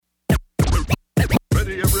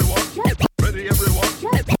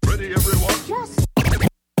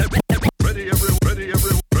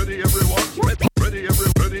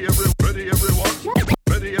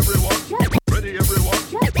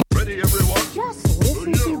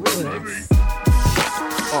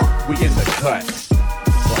cut.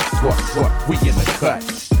 What? We in the cut.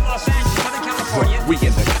 Los Angeles, Southern California. We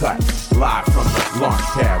in the cut. Live from the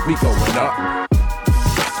Launchpad. We going up.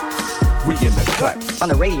 We in the cut. On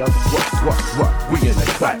the radio. What? We in the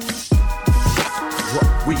cut.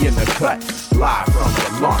 We in the cut. Live from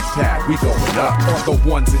the Launchpad, we going up. On the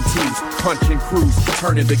ones and twos, punching crews,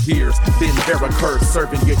 turning the gears. Then Vera curves,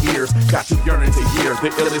 serving your ears. Got you yearning to hear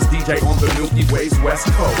the illest DJ on the Milky Way's West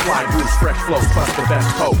Coast. Fly blues, fresh flows, plus the best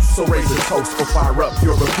host. So raise a toast or fire up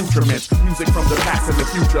your accoutrements. Music from the past and the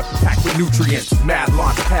future, packed with nutrients. Mad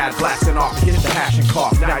Launchpad, blasting off, hit the hash and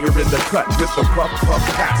cough. Now you're in the cut with the puff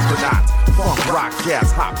astronauts. Funk, rock,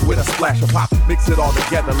 jazz, hop with a splash of pop. Mix it all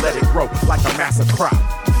together, let it grow like a massive crop.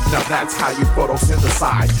 Now that's how you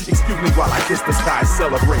photosynthesize. Excuse me while I kiss the sky,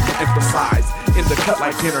 celebrate and emphasize. In the cut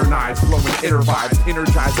like inner knives, blowing inner vibes.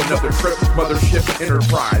 Energize another trip, mothership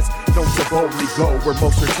enterprise. Known to boldly go where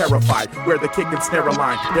most are terrified. Where the kick and snare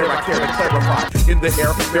line, there I care to clarify. In the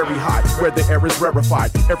air, very high, where the air is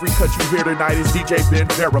rarefied. Every cut you hear tonight is DJ Ben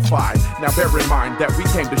verified. Now bear in mind that we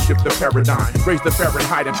came to shift the paradigm. Raise the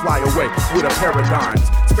Fahrenheit and fly away with a paradigms.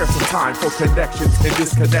 Spare some time for connections and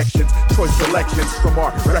disconnections. Choice selections from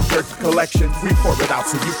our record collection. We pour it out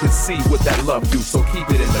so you can see what that love do. So keep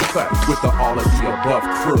it in the cut with the all of the above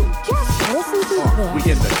crew. Just listen to this. We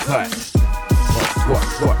in the cut.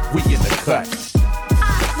 What? We in the cut.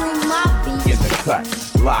 I bring my beat. In the cut.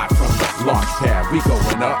 Live from the Launchpad. We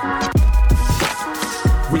going up.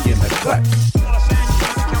 We in the cut. Los Angeles,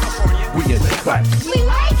 Southern California. We in the cut. We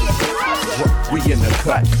like it. We in the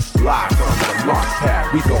cut. Live from the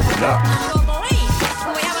Launchpad. We going up. You'll believe who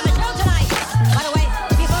we have on the show tonight. By the way,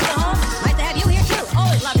 if you folks at home, nice to have you here too.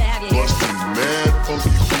 Always love to have you here. Busting mad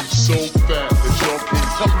funky beats so fat that y'all can't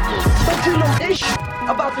help it. Don't you know this shit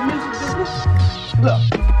about the music business? Look,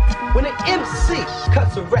 when an MC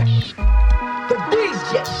cuts a record, the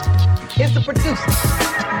DJ is the producer.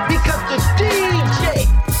 Because the DJ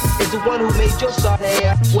is the one who made your song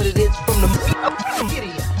hair what it is from the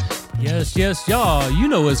giddy. Yes, y'all. You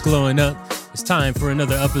know what's glowing up. It's time for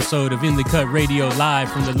another episode of In the Cut Radio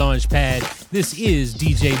live from the Launchpad. This is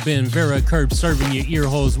DJ Ben Vera Curb serving your ear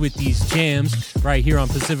holes with these jams right here on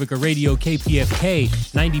Pacifica Radio Kpfk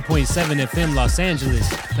 90.7 FM Los Angeles,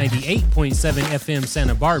 98.7 FM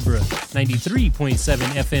Santa Barbara, 93.7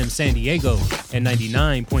 FM San Diego, and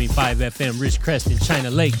 99.5 FM Ridgecrest and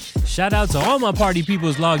China Lake. Shout out to all my party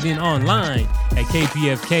peoples logged in online at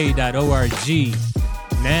kpfk.org.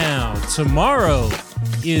 Now, tomorrow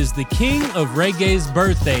is the king of reggae's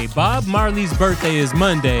birthday. Bob Marley's birthday is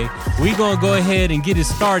Monday. We're going to go ahead and get it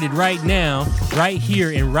started right now, right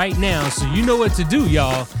here and right now. So you know what to do,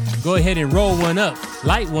 y'all. Go ahead and roll one up,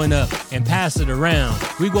 light one up, and pass it around.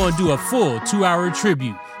 We're going to do a full 2-hour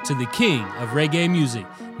tribute to the king of reggae music,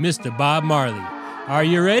 Mr. Bob Marley. Are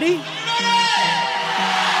you ready? Come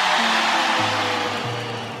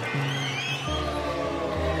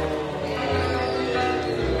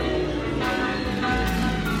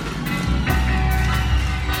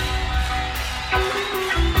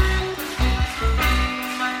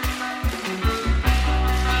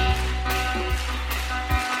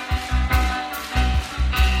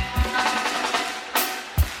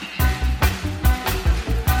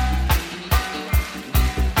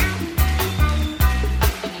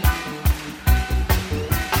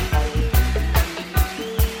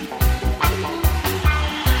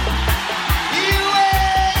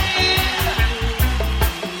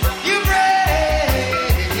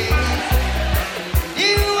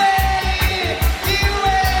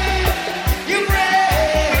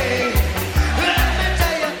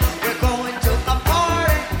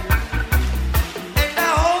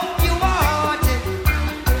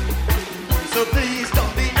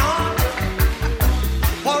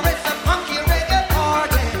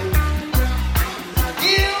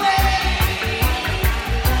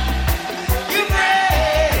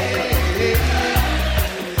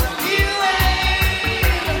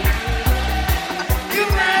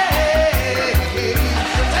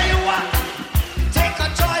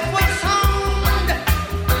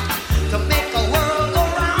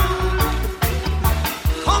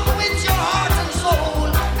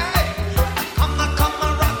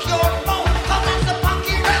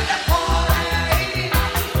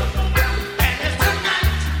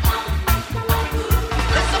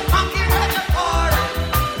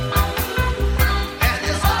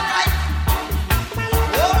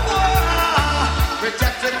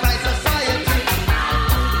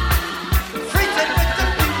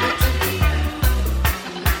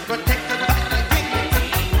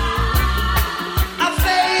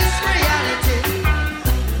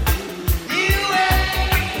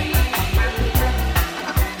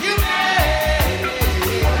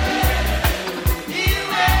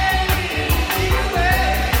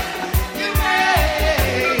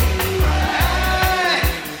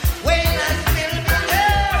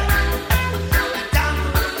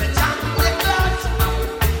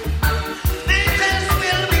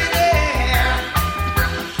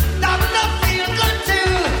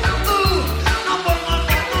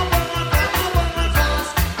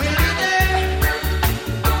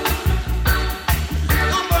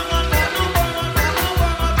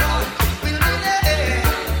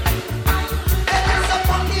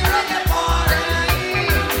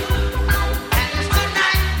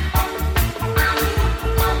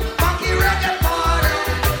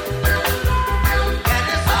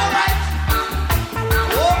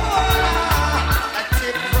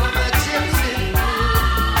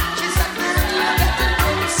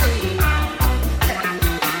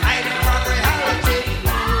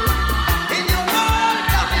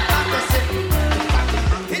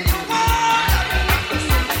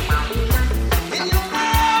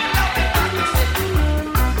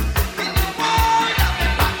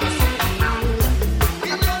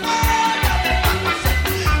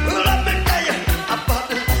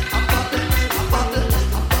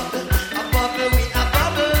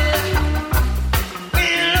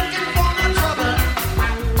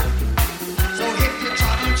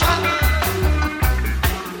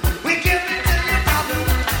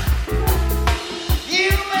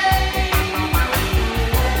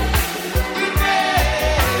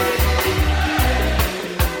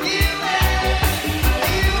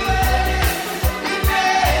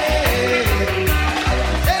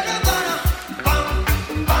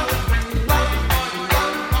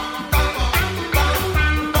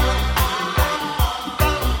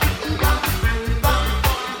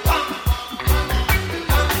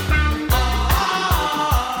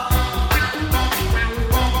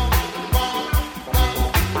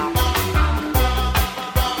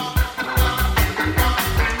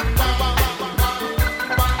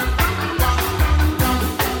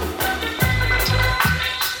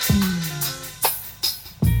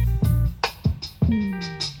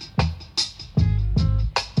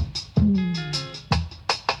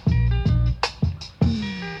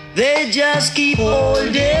They just keep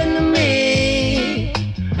holding me,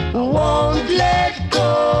 won't let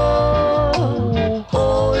go.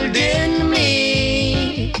 Holding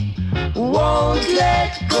me, won't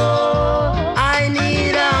let go. I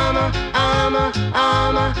need armor, armor,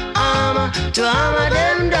 armor, armor to armor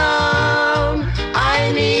them down.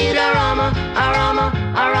 I need a armor, armor,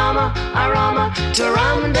 armor, armor to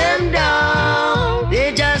ram them down.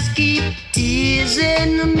 They just keep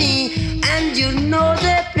teasing me, and you know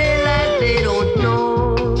they play like they don't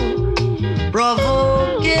know,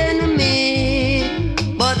 provoking me.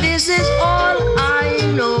 But this is all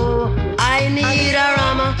I know. I need a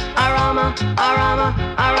armor, armor, armor,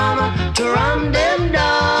 armor to ram them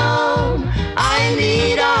down. I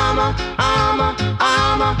need armor, armor,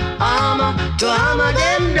 armor, armor to hammer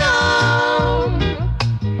them down.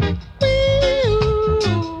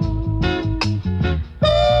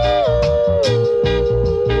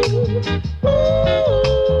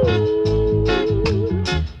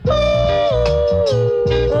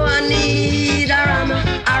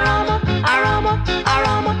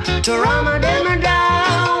 To armor them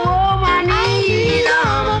down. Oh, I need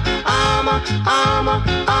armor, armor, armor,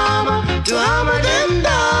 armor to armor them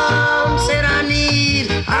down. Said I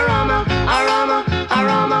need armor, armor,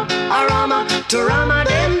 armor, armor to armor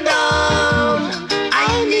them down.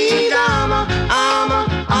 I need armor, armor,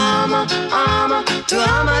 armor, armor to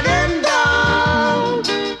armor them down.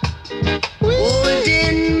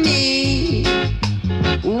 Holding me,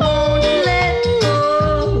 won't let go.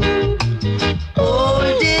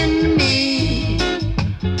 Holding me,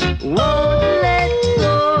 won't let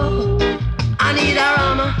go. I need a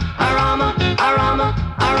armor, armor, armor,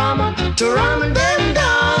 armor to ram them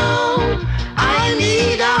down. I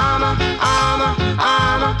need armor, armor,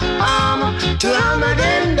 armor, armor to hammer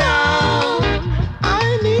them down. I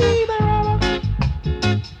need armor.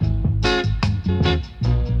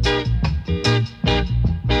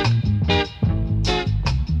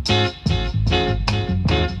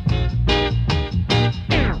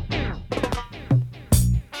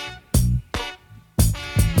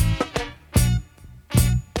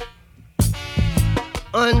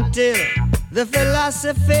 Until the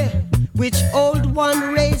philosophy which old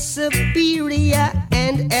one race superior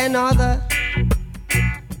and another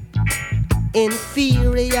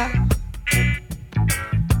inferior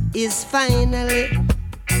is finally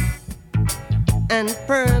and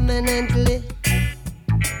permanently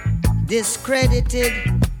discredited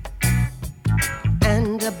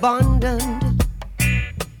and abandoned.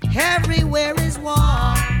 Everywhere is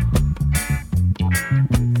war,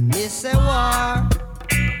 miss a war.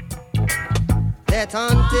 That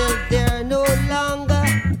until they're no longer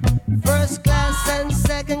first class and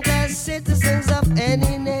second class citizens of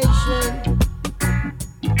any nation,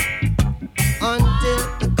 until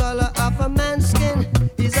the color of a man's skin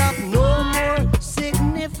is of no more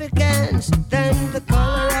significance than the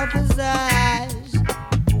color of his eyes,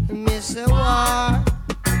 miss a war.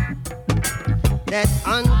 That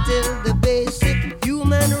until the basic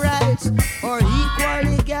human rights are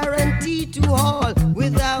equally guaranteed to all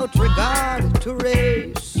without regard to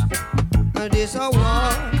race, this a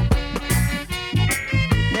war.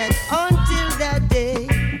 That until that day,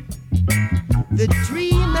 the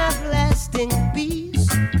dream of lasting peace,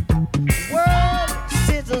 world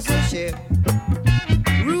citizenship,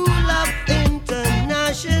 rule of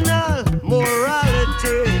international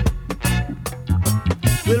morality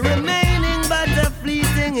will remaining but a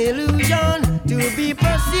fleeting illusion to be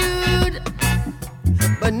pursued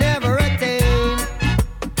but never attained.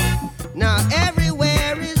 Now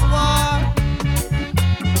everywhere is war,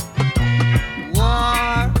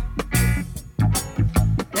 war,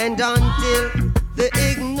 and until the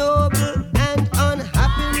ignoble and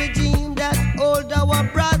unhappy regime that hold our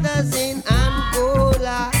brothers in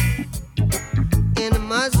Angola, in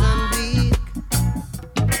Mozambique,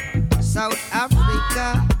 South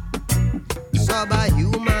Africa,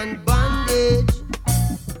 subhuman bondage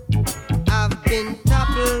have been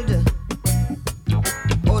toppled,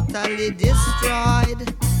 totally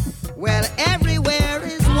destroyed. Well, everywhere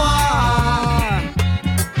is war,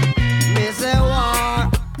 miss a war.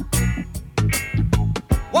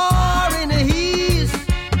 War in the east,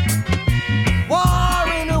 war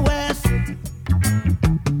in the west,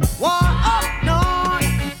 war up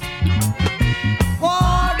north,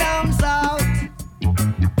 war down south,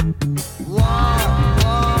 war,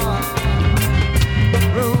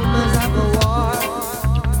 rumors of a war.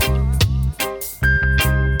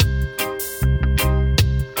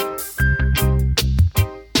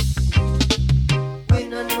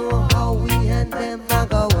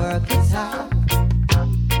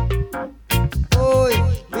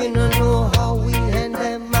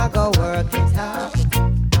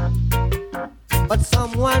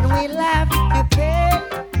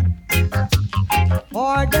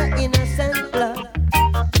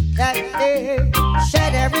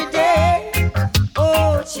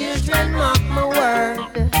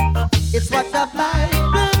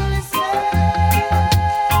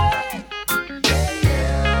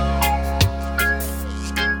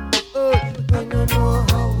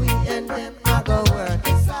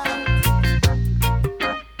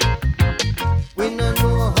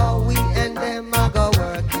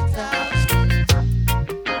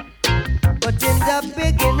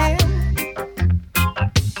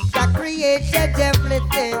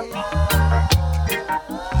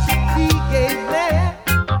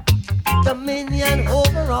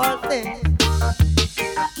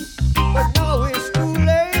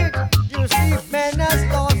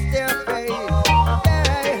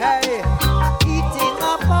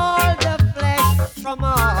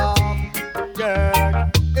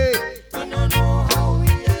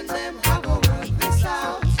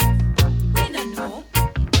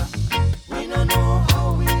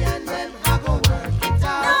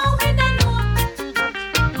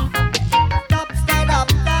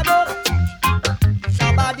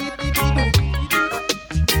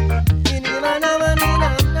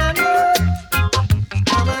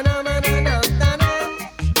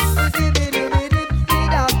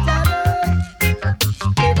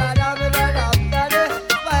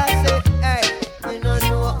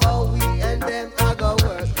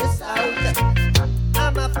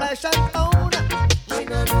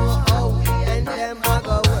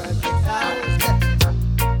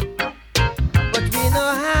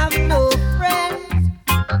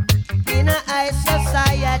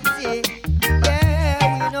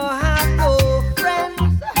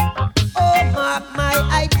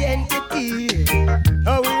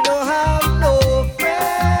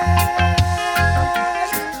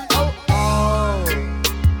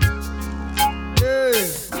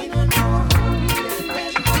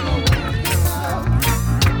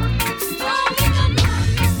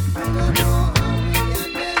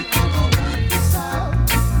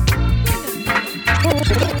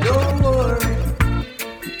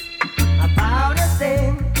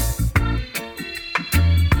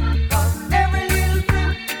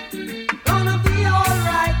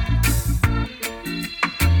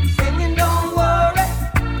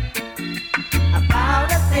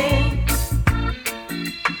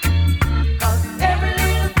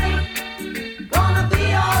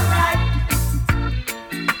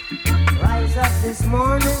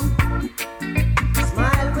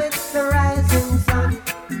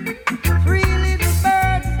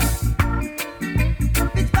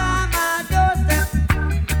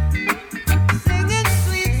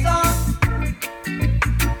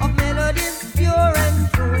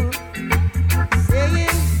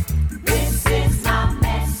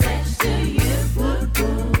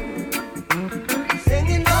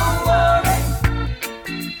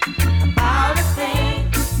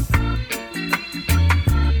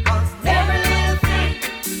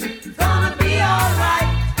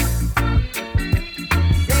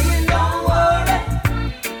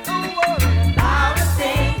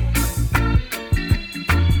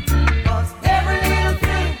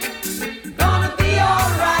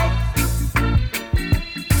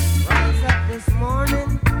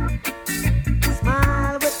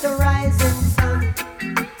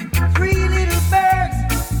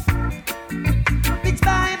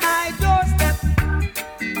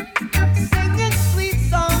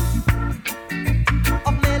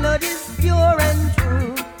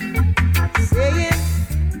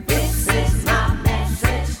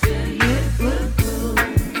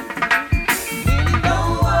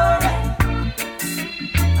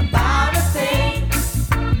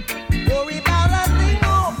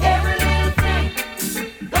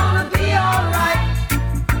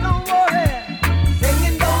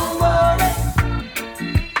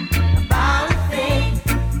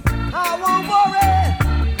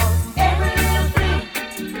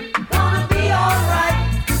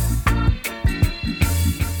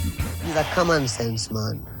 a common sense,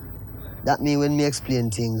 man. That means when me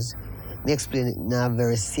explain things, me explain it in a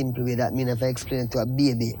very simple way. That means if I explain it to a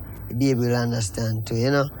baby, the baby will understand too,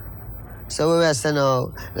 you know? So we say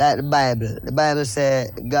now, like the Bible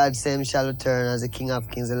says, God said him shall return as the King of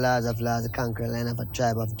Kings, the Lord of Lords, the conqueror line of a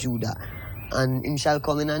tribe of Judah. And him shall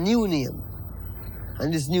come in a new name.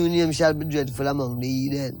 And this new name shall be dreadful among the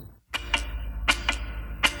heathen.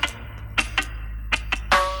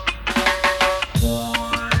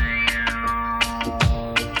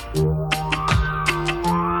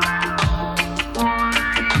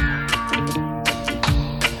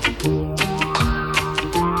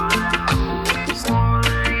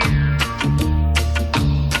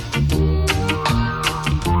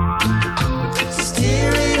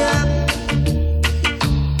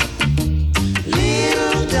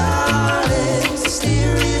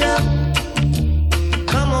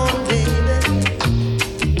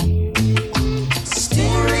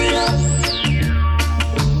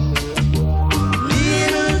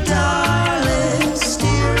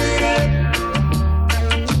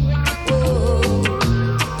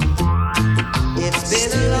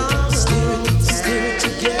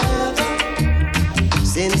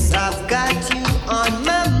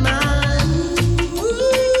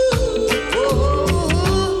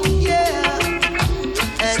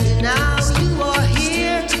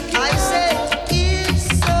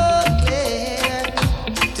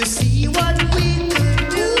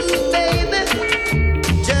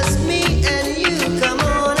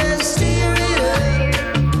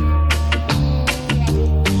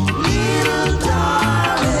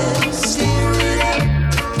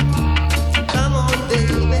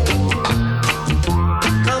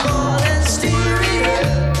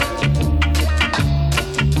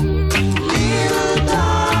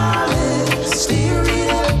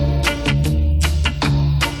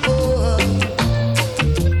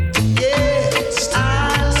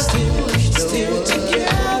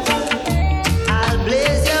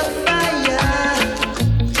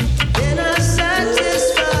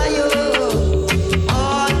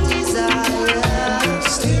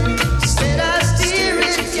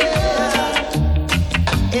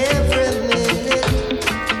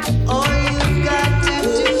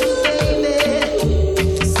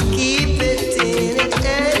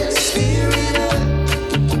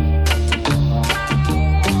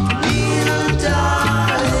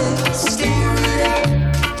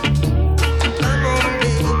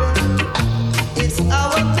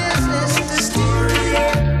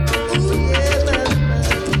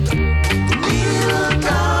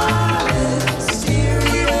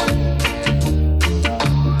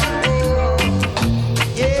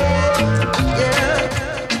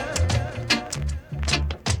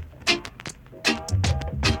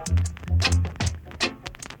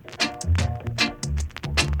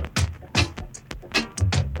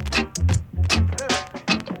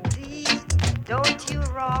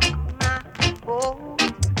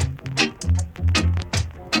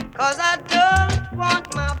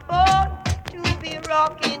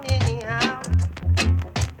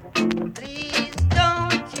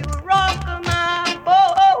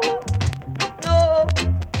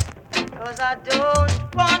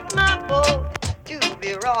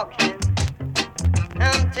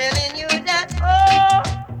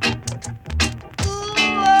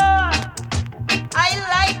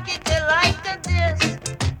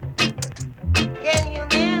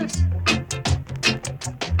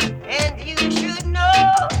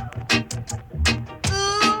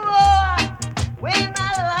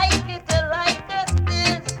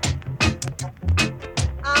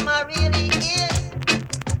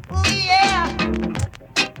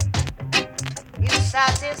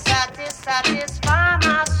 Satisfied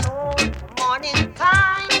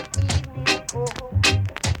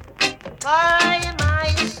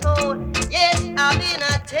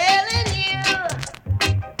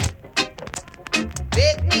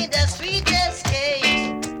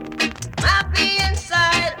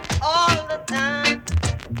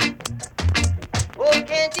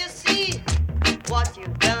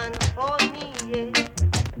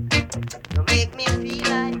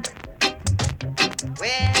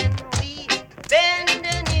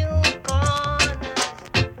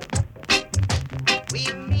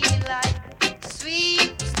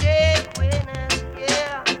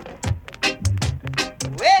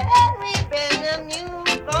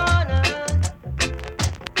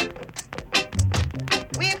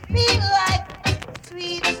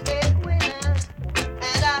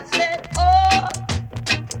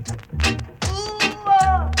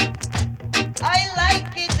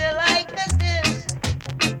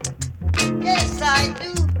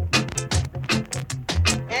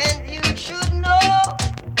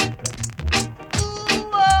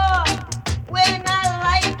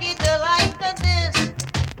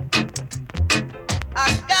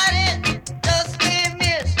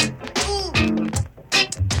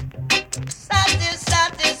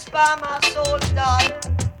by my soul, darling.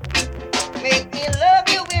 Make me love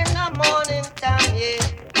you in the morning time, yeah.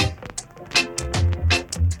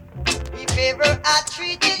 If ever I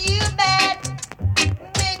treated you bad,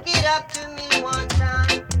 make it up to me one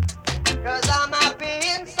time. Cause I'm happy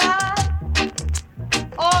inside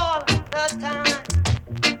all the time.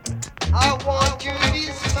 I want you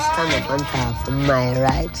to Stand up and talk for my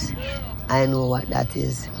rights. I know what that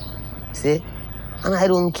is. See? And I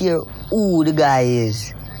don't care who the guy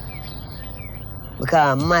is.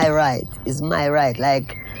 Because my right is my right,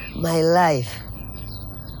 like my life.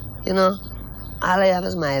 You know? All I have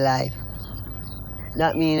is my life.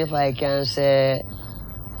 That means if I can say,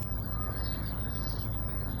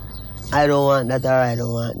 I don't want that or I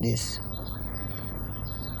don't want this.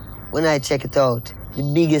 When I check it out, the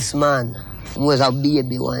biggest man was a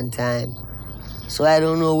baby one time. So I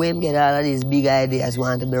don't know where him get all of these big ideas,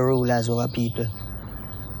 want to be rulers over people.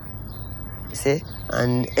 You see?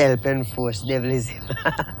 And help and force, devil is him.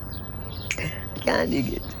 Can't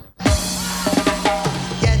dig it.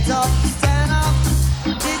 get up, stand up.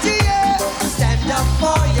 Did you hear? Stand up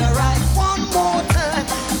for your right one more time.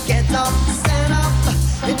 Get up, stand up.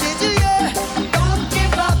 Did you hear? Don't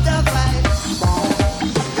give up the fight.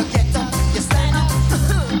 You get up, you stand up.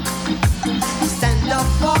 Stand up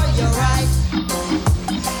for your right.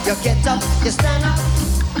 You get up, you stand up.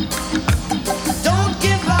 Don't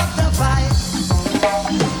give up the fight.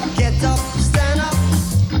 Get up, stand up.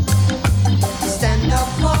 Stand up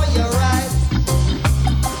for your right.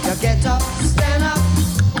 You get up, stand up.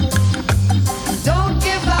 Don't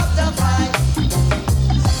give up the fight.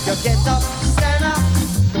 You get up, stand up.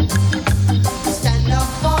 Stand up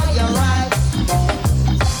for your right.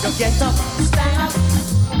 You get up, stand up.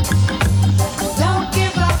 Don't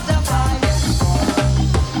give up the fight.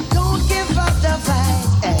 Don't give up the fight.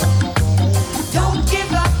 Don't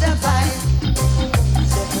give up the fight.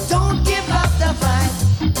 Don't give up the fight.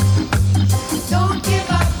 Don't give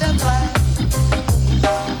up the fight.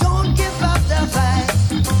 Don't give up the fight.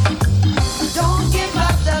 Don't give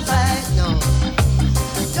up the fight. No.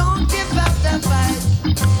 Don't give up the fight.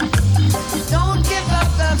 Don't give up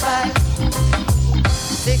the fight.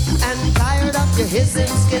 Sick and tired of your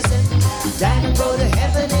hissing, skissing. Time to go to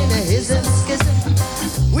heaven in a hissing, skissing.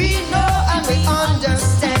 We know and we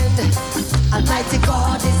understand. Almighty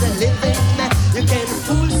God is a living man. You can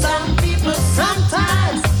fool some people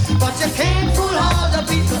sometimes, but you can't fool all the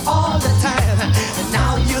people all the time. And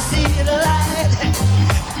now you see the light.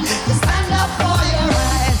 You stand up for your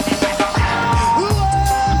right.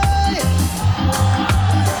 Ooh-oy.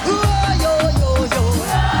 Ooh-oy, yo, yo, yo.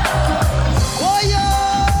 Oh-yo.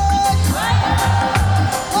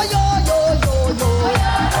 Oh-yo, yo, yo, yo.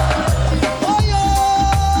 Oh-yo.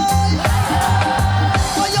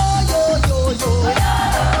 Oh-yo, yo, yo, yo.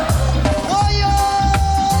 Oh-yo.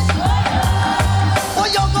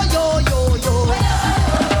 Oh-yo, yo, yo, yo.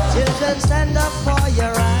 Children, stand up for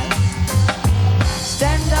your right.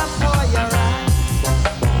 Stand up for your right.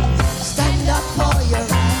 Stand up for your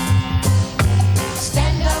right.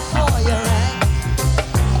 Stand up for your right.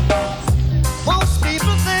 Most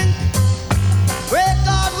people think great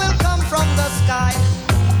God will come from the sky,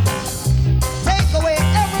 take away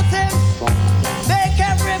everything, make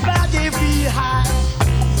everybody feel high.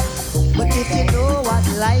 But if you know what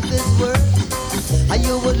life is worth, and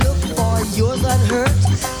you would look for yours unhurt,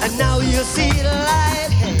 and now you see the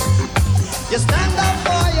light. Hey, you stand up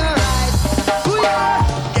for your right. Ooh, yeah.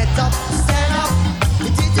 Get up, stand up.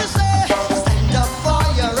 Did you say? Stand up for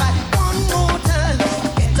your right. One more time.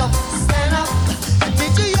 Get up, stand up.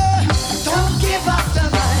 Did you hear? Don't give up the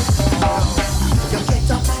fight. You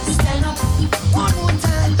get up, stand up. One more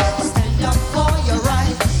time. Stand up for your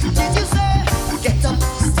right. Did you say? Get up,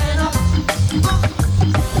 stand up.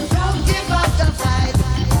 Don't give up the fight.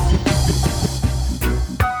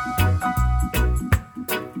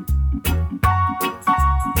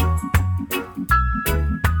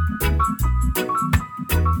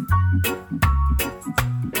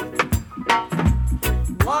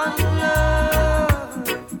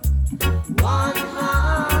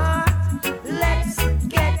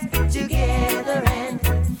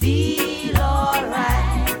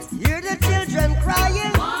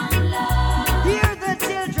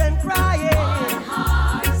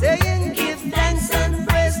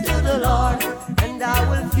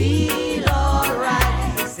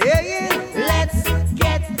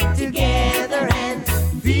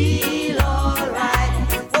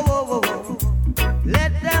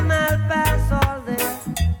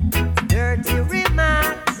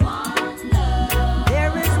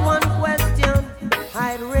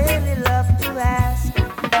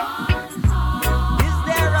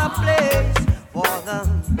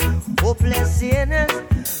 hopeless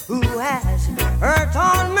sinners who has hurt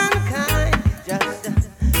all mankind. Just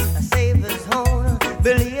a Savior's own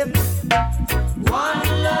believe. One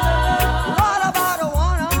love. What about a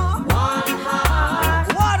one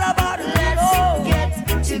heart? What about let's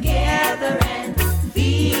get together and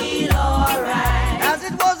feel alright? As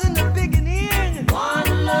it was in the beginning,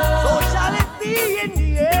 one love. So shall it be in the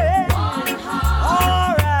end. One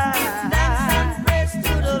heart. Alright. Give thanks and praise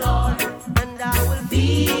to the Lord, and I will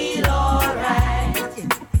feel alright.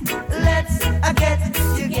 Let's get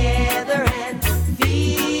together and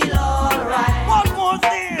feel alright. One more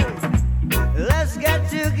thing. Let's get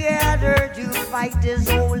together to fight this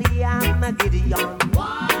holy Armageddon.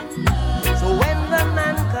 One love. So when the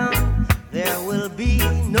man comes, there will be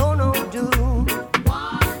no doom.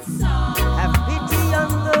 One song. Have pity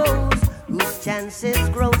on those whose chances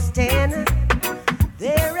grow thin.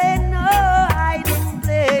 There ain't no hiding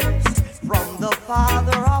place from the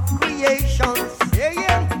Father of creation. Say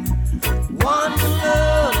it. One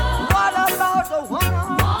love. What about the one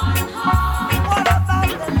heart? What about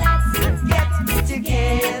the let's get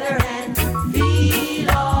together and feel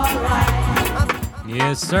alright?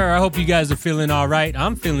 Yes, sir. I hope you guys are feeling all right.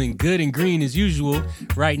 I'm feeling good and green as usual.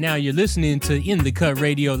 Right now, you're listening to In the Cut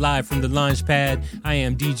Radio live from the Launchpad. I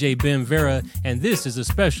am DJ Ben Vera, and this is a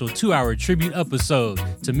special 2-hour tribute episode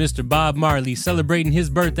to Mr. Bob Marley, celebrating his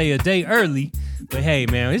birthday a day early. But hey,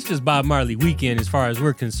 man, it's just Bob Marley weekend as far as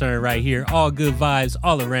we're concerned right here. All good vibes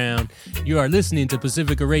all around. You are listening to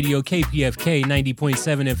Pacifica Radio Kpfk 90.7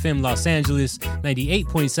 FM Los Angeles,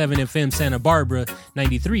 98.7 FM Santa Barbara,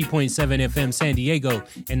 93.7 FM San Diego,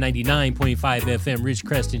 and 99.5 FM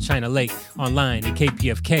Ridgecrest and China Lake, online at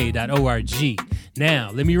kpfk.org.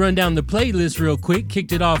 Now, let me run down the playlist real quick.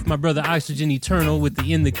 Kicked it off my brother Oxygen Eternal with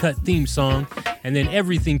the In the Cut theme song, and then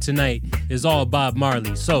everything tonight is all Bob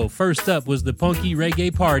Marley. So first up was the Punky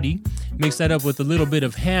Reggae Party. Mix that up with a little bit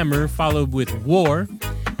of Hammer, followed with War,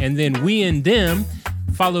 and then We and Them,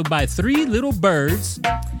 followed by Three Little Birds.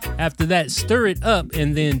 After that, Stir It Up,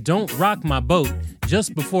 and then Don't Rock My Boat.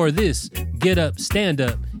 Just before this, Get Up, Stand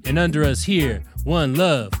Up, and under us here, One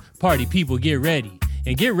Love. Party people, get ready.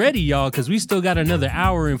 And get ready, y'all, because we still got another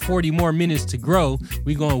hour and 40 more minutes to grow.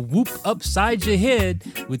 We're going to whoop upside your head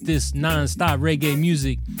with this non-stop reggae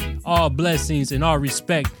music. All blessings and all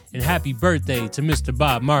respect, and happy birthday to Mr.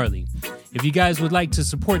 Bob Marley. If you guys would like to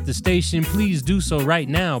support the station, please do so right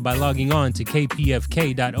now by logging on to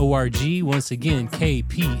kpfk.org. Once again,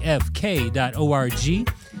 kpfk.org.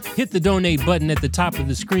 Hit the donate button at the top of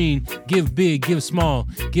the screen. Give big, give small,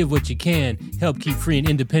 give what you can. Help keep free and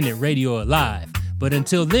independent radio alive. But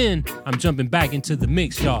until then, I'm jumping back into the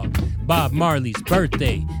mix, y'all. Bob Marley's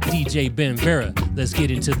birthday, DJ Ben Vera. Let's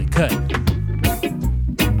get into the cut.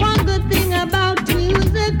 One good thing about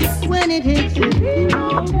music, when it hits you.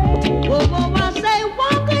 Whoa, whoa, I say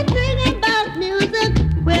one good thing about music,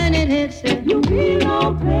 when it hits you. You feel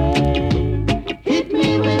okay. Hit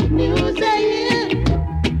me with music, yeah.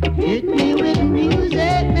 Hit me with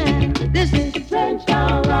music now. This is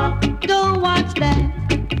Trenchtown Rock. Don't watch that.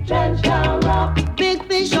 Trenchtown Rock. Big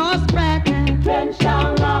fish or sprat now.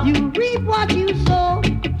 Trenchtown Rock. You reap what you sow.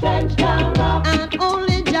 Trenchtown Rock. And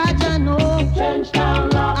only Judge I know.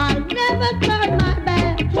 Trenchtown Rock. I never turn my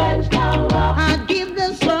back. Trenchtown Rock. I give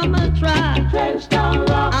the summer try. Trenchtown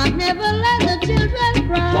Rock. I never let the children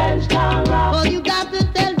cry. Trenchtown Rock. Oh, you got to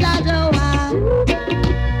tell Judge why.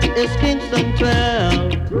 It's Kingston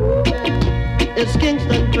 12. It's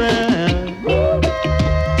Kingston 12.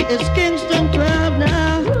 It's Kingston 12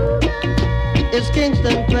 now. It's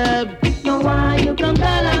Kingston 12. No, why you can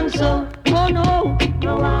balance so? Oh no.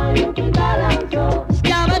 No, why you can balance so?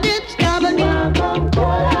 Scabba-dip, scabba-dip.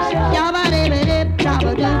 Scabba-dip-a-dip,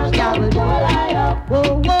 scabba-dip, scabba-dip.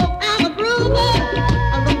 Whoa, whoa, I'm a groover.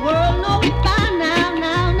 And the world knows by now,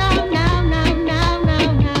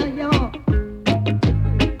 y'all.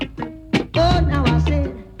 Oh, now I said,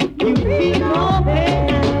 you feel no pain.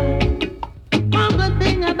 One good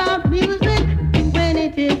thing about music, when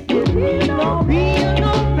it is you feel no pain.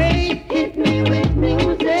 Hit me with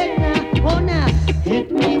music now. Oh, now,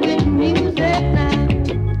 hit me with music now.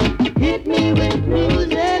 Hit me with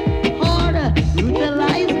music harder.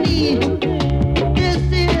 Utilize me. This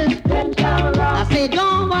is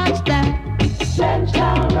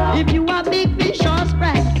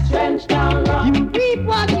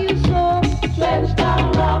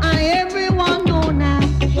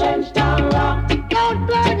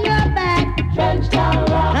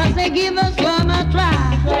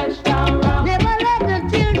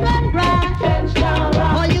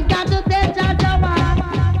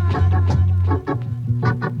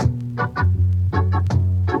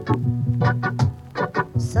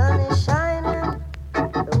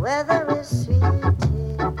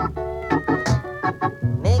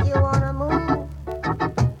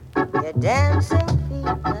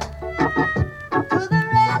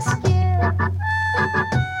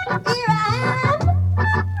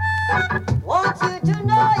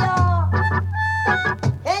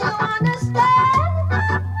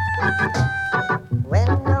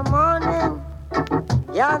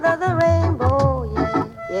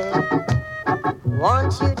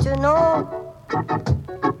Want you to know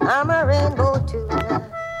I'm a rainbow tonight.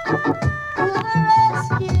 To the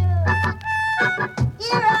rescue,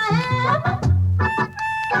 here I am.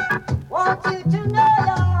 Want you to know,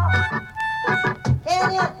 y'all. Can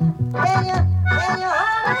you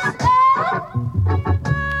understand?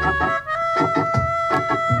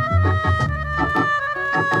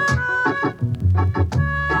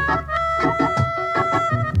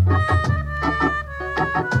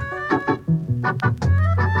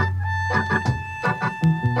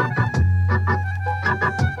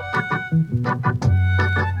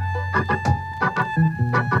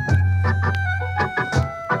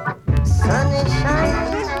 Sun is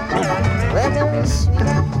shining, weather is sweet.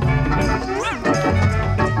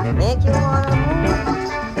 Make you wanna move,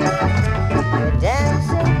 you're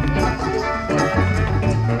dancing.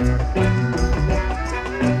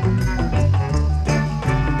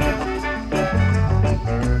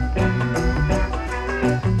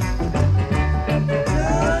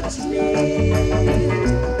 Touch me,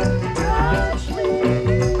 touch me,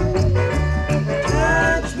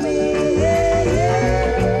 touch me, yeah,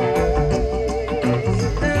 yeah.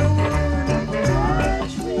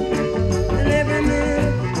 Touch me, and every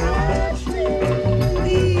minute, touch me,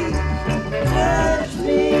 please, touch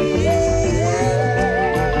me, yeah.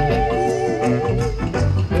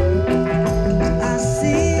 I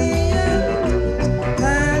see you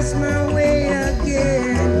pass my way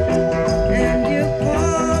again, and you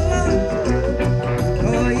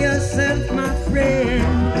call yourself my friend.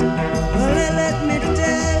 Well, let me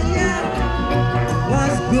tell ya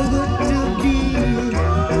what's good to be.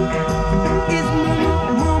 It's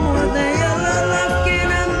more than your love can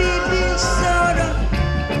and baby soda.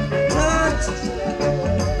 Touch,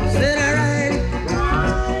 said I ride,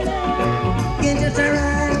 can't just a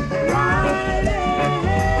ride,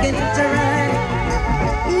 can't just a ride.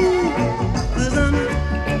 Ooh, 'cause I'm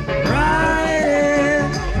riding,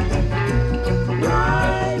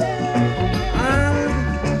 I'm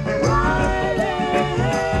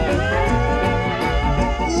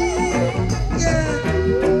yeah.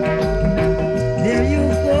 There you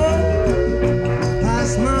go,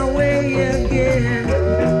 pass my way again.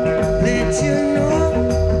 Let you know,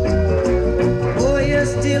 oh, you're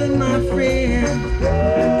still my friend.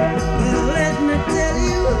 But let me tell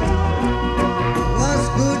you what's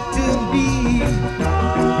good to be.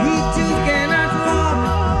 We two cannot walk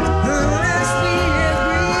unless we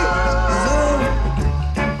agree. So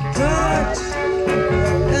touch,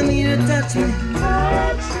 come here, touch me.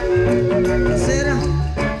 I said,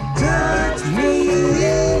 touch me.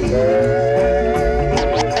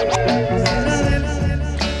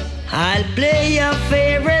 I'll play your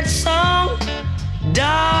favorite song,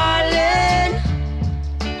 darling.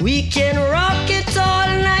 We can rock it all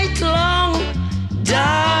night long,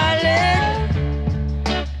 darling.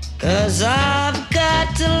 'Cause I've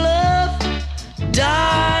got to love,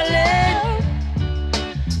 darling.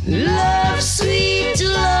 Love, sweet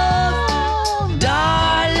love,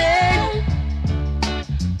 darling.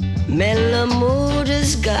 Mellow mood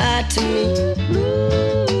has got me.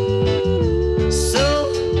 So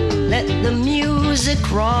let the music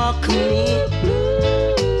rock me.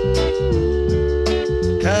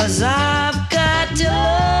 'Cause I've got to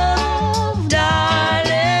love,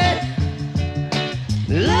 darling.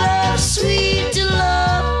 Love, sweet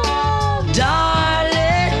love,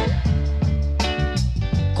 darling.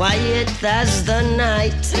 Quiet as the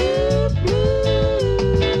night.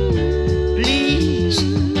 Please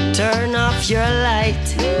turn off your light.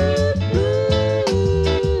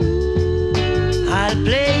 I'll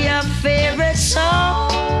play your favorite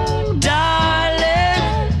song,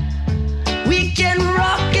 darling. We can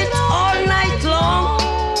rock it all night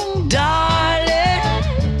long, darling.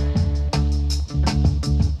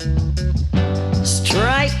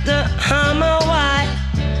 Strike the hammer while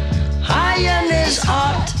iron is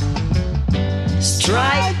hot.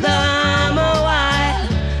 Strike the hammer while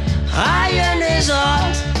iron is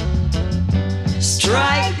hot.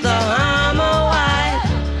 Strike the hammer while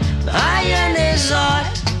iron is hot.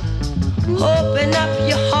 Open up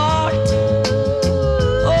your heart.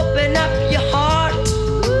 Open up your heart.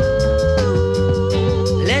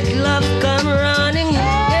 Let love come running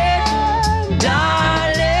in,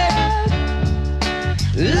 darling.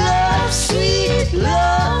 Love, sweet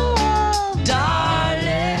love,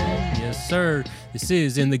 darling. Yes, sir. This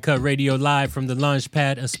is In the Cut Radio live from the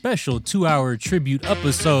Launchpad, a special 2-hour tribute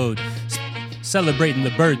episode celebrating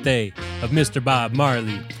the birthday of Mr. Bob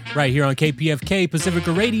Marley. right here on KPFK,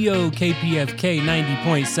 Pacifica Radio, KPFK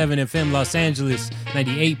 90.7 FM Los Angeles,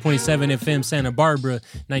 98.7 FM Santa Barbara,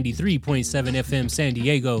 93.7 FM San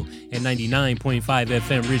Diego, and 99.5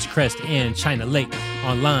 FM Ridgecrest and China Lake,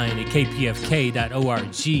 online at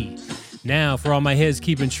kpfk.org. Now, for all my heads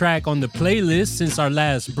keeping track on the playlist since our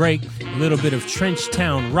last break, a little bit of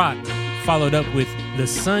Trenchtown Rock, followed up with The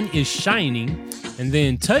Sun Is Shining, and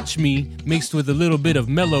then Touch Me mixed with a little bit of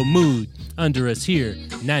mellow mood. Under us here,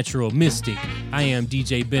 Natural Mystic. I am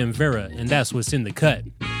DJ Ben Vera, and that's what's in the cut.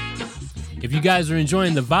 If you guys are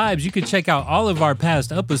enjoying the vibes, you can check out all of our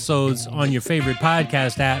past episodes on your favorite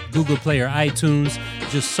podcast app, Google Play or iTunes.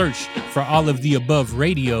 Just search for All of the Above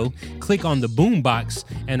Radio, click on the boombox,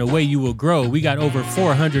 and away you will grow. We got over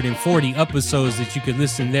 440 episodes that you can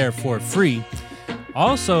listen there for free.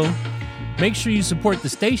 Also, make sure you support the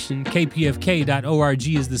station. kpfk.org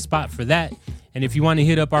is the spot for that. And if you want to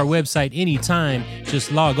hit up our website anytime, just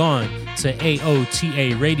log on to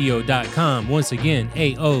aotaradio.com. Once again,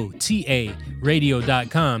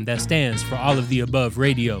 aotaradio.com. That stands for All of the Above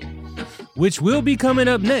Radio. Which will be coming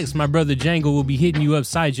up next. My brother Django will be hitting you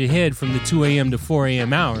upside your head from the 2 a.m. to 4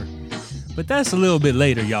 a.m. hour. But that's a little bit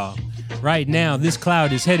later, y'all. Right now, this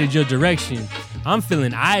cloud is headed your direction. I'm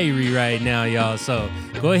feeling irie right now, y'all. So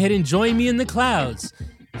go ahead and join me in the clouds.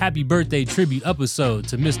 Happy birthday tribute episode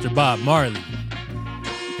to Mr. Bob Marley.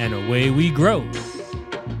 And away we grow.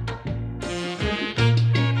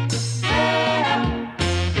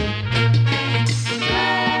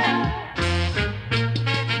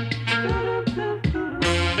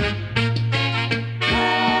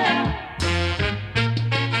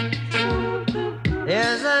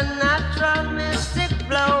 There's a natural mystic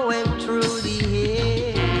blowing through the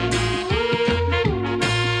air.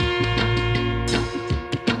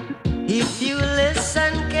 If you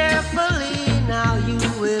listen carefully, now you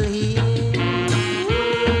will hear.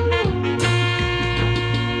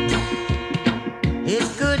 It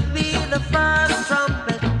could be the first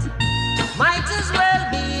trumpet, might as well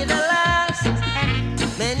be the last.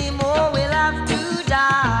 Many more will have to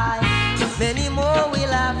die, many more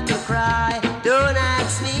will have to cry. Don't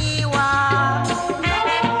ask me why.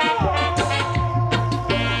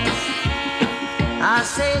 I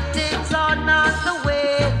say things are not the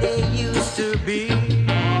way they used to be.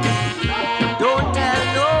 Don't tell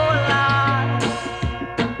no lie.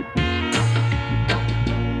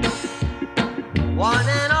 One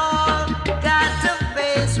and all got to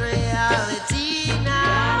face reality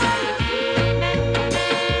now.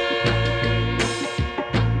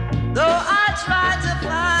 Though I try to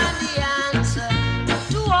find the answer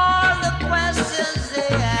to all the questions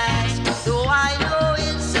they ask, though I know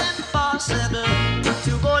it's impossible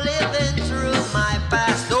to go living through my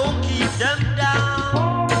past. Don't keep them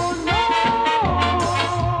down.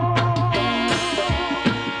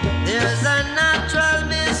 There's a natural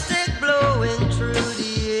mystic blowing through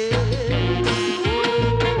the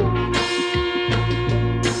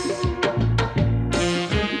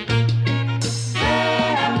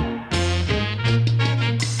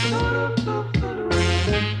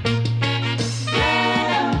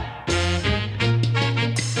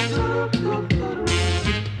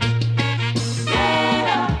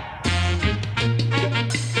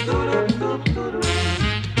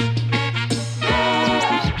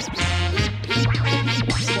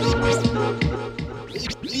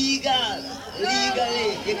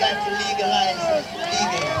legally, you got to legalize it.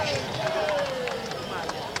 Legally.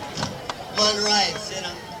 Man rights, you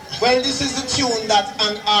know. Well, this is the tune that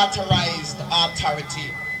unauthorized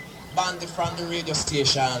authority banned it from the radio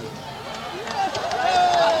station.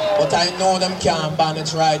 But I know them can't ban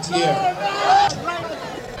it right here.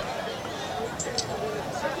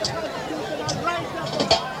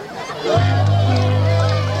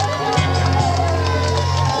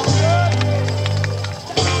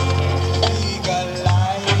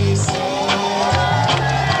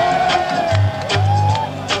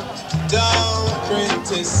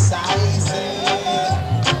 Criticize it.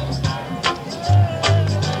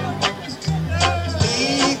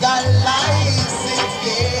 Legalize it,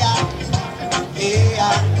 yeah,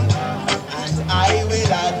 yeah, and I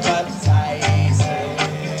will advertise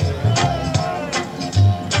it.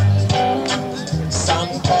 Some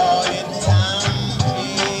call it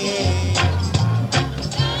tamping,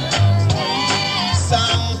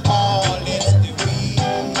 some call it the weed.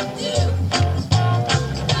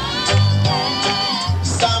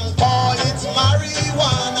 Some call it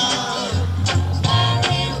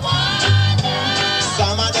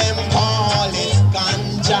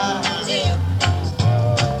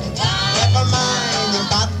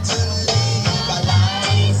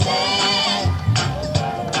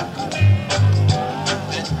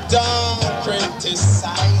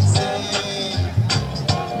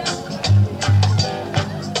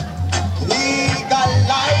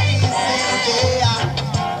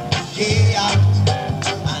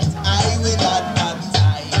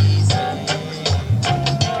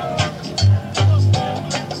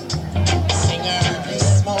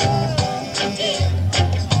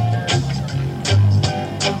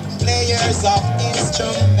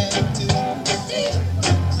to.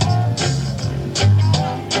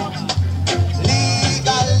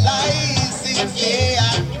 Legalize it,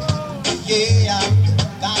 yeah, yeah.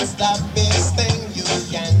 That's the best thing you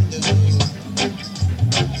can do.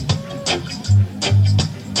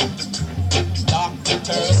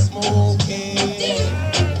 Doctor smoking,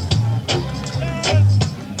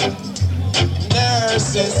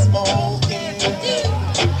 nurses smoking,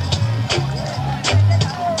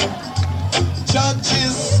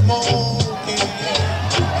 judges smoking,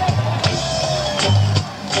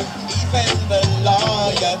 even the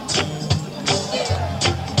lawyer too.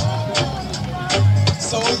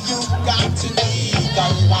 So you got to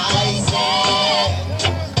legalize it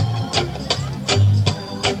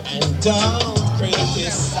and don't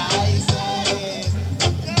criticize it.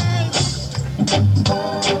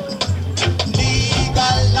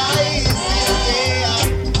 Legalize it,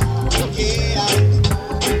 yeah, yeah,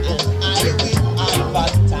 and I will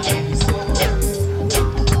advertise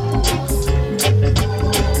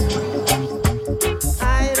I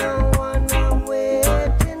don't wanna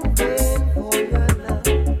wait in vain for your love.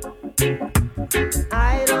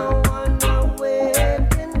 I don't wanna wait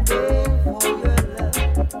in vain for your love.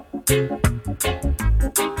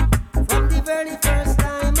 From the very first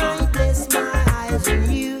time I place my eyes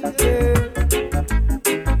on you, girl,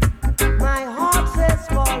 my heart says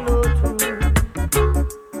follow through.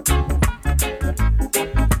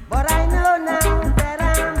 But I know now that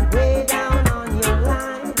I'm way down on your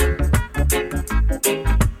line.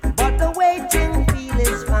 But the waiting feel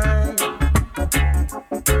is fine.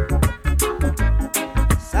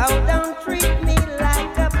 So don't treat me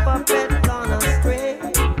like a puppet on a string.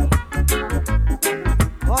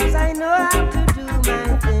 'Cause I know how to do my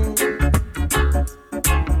thing.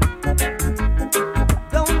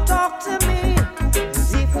 Don't talk to me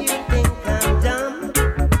as if you think I'm dumb.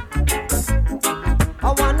 I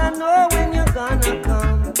wanna know when you're gonna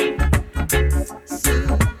come. See,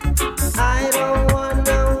 I don't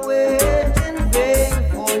wanna wait in vain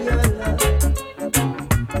for your love.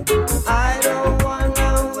 I don't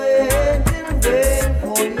wanna wait in vain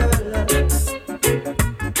for your love.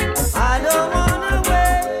 I don't wanna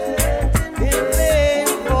wait in vain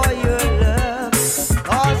for your love.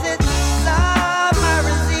 'Cause it's summer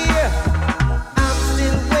is here, I'm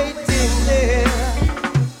still waiting there.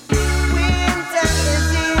 Winter is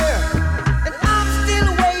here, and I'm still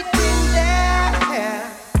waiting there.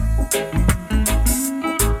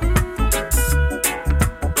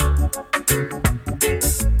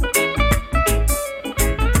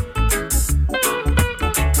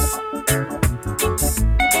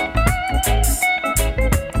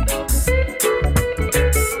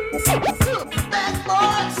 Bad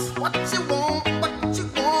boys, what you want, what you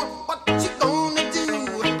want, what you gonna do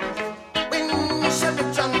when Chevy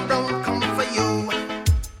John don't come for you?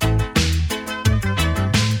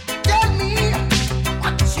 Tell me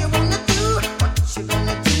what you wanna do, what you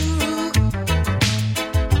gonna do?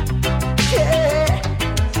 Yeah,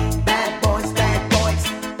 bad boys,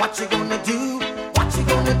 what you gonna do? What you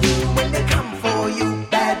gonna do when they come for you?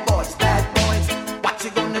 Bad boys, what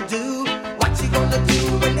you gonna do? What you gonna do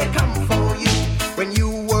when they come for you? When you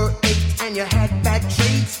were 8 and you had bad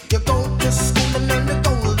traits, you go to school and learn the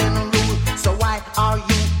golden rule. So why are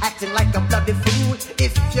you acting like a bloody fool?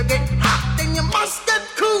 If you get hot, then you must get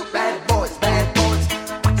cool. Bad boys,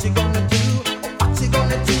 what you gonna do? What you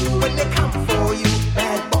gonna do when they come for you?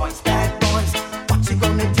 Bad boys, what you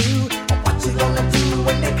gonna do? What you gonna do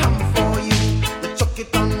when they come for you? You chuck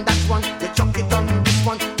it on that one, you chuck it on this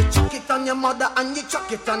one, you chuck it on your mother and you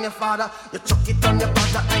chuck it on your father, you chuck it on your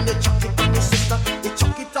brother and you chuck it on your sister, you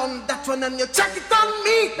chuck it on that one and you chuck it on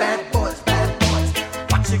me. Bad boys,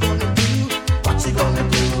 what you gonna do? What you gonna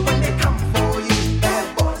do when they come for you? Bad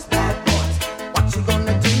boys, what you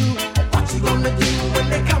gonna do? What you gonna do when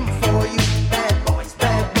they come for you? Bad boys,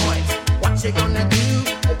 what you gonna do?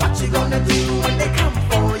 What you gonna do when they come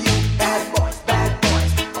for you? Bad boys,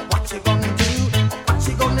 what you gonna do? What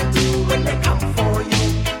you gonna do when they come for you?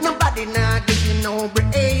 Nobody now give you no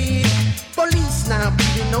break. Police now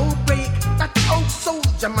give you no break. That old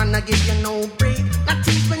soldier man I give you no break. Not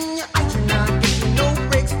even your eyes now give you no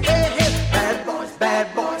breaks. Hey, bad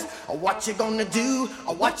boys, what you gonna do?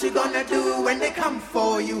 What you gonna do when they come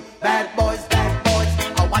for you? Bad boys,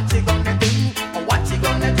 what you gonna do? What you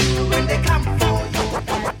gonna do when they come for you?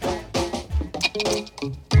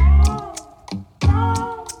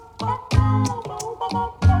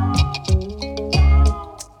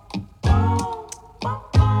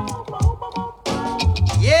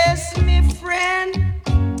 Yes, me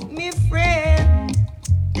friend,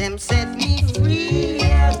 them set me free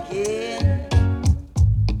again.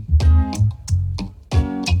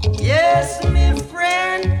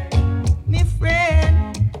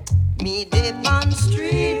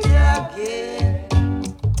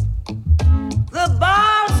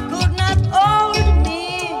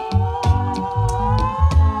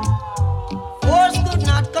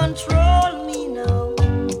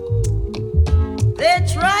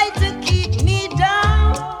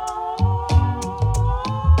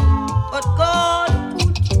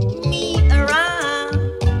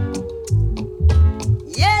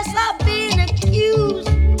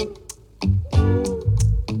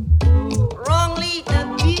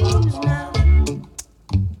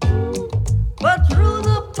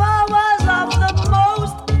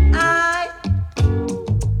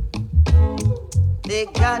 They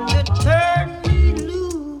got to turn me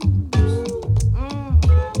loose.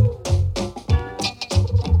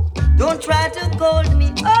 Don't try to hold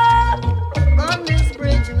me up on this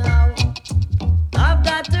bridge now. I've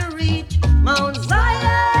got to reach Mount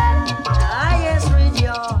Zion. Ah, yes, ridge,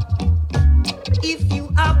 y'all. If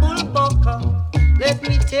you are bull bucker, let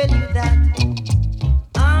me tell you that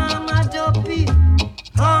I'm a dopey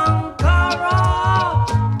conqueror,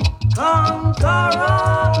 conqueror.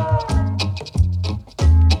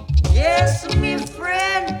 Yes, me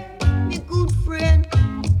friend, me good friend,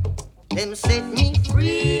 them set me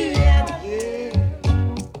free again.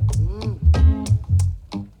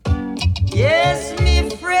 Yes, me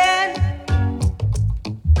friend,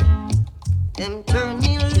 them turn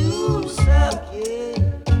me loose again.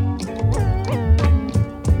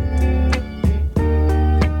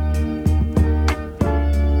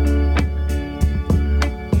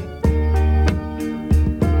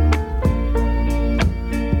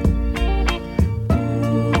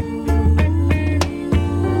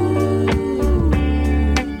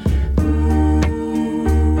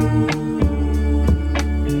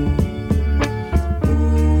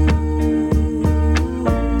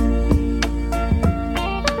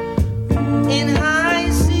 In high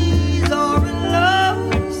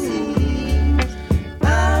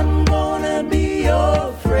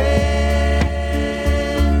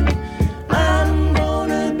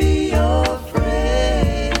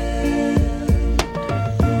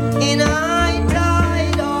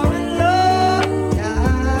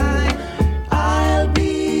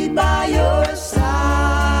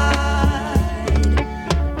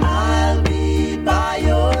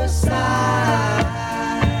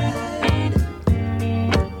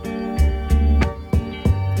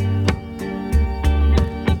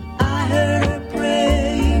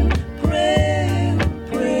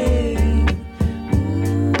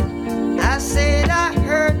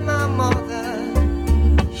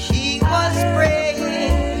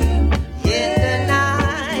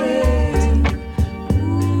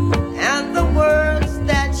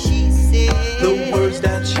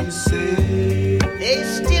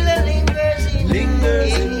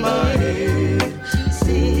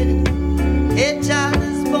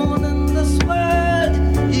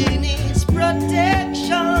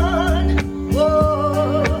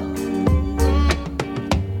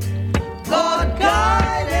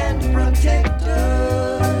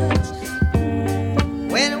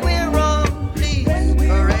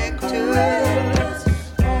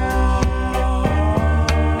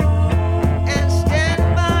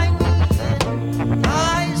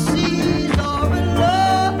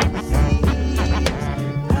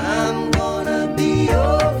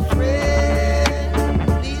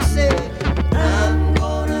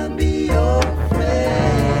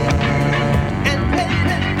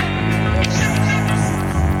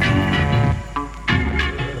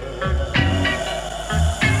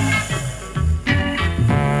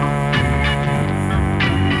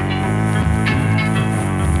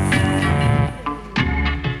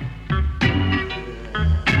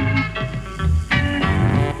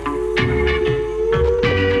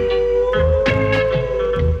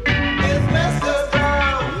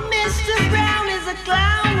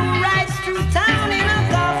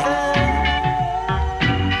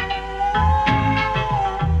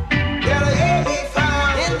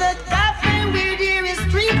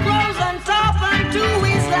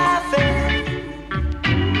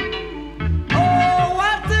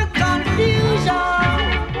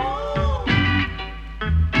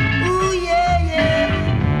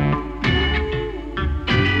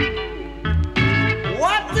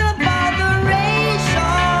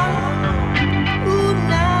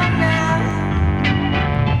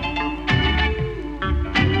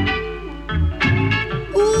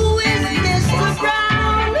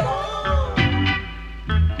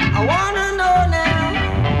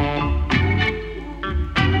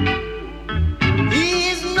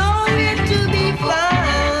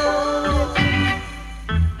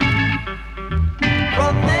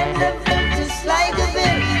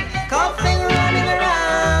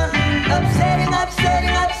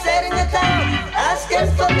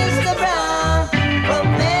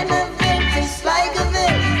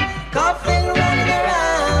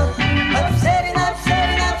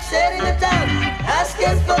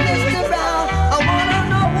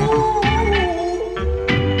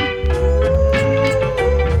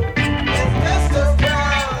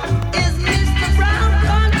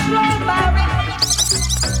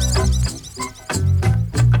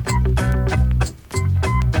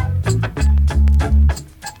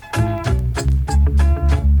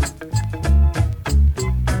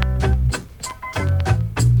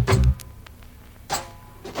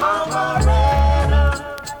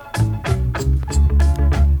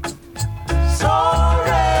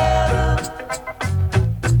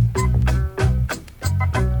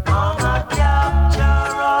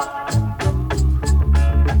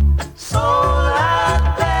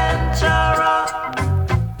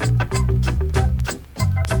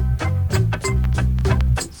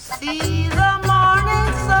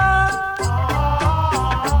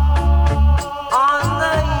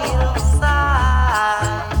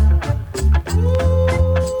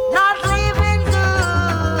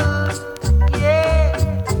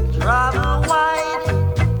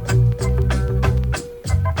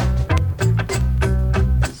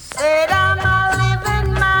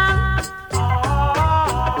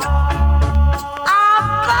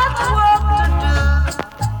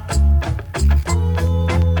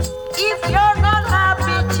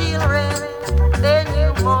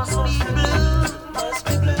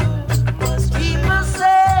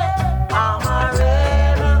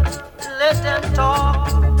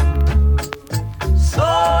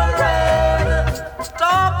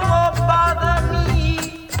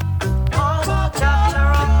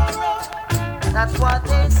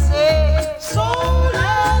say, soul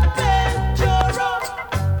adventurer,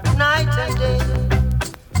 night and day.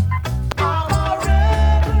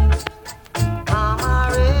 I'm a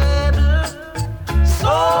rebel,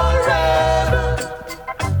 soul rebel.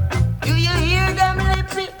 Do you hear them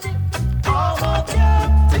lippy? I'm a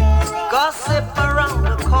capturer, gossip around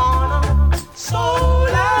the corner. Soul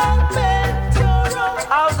adventurer,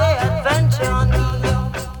 how's the adventure on me?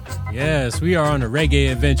 Yes, we are on a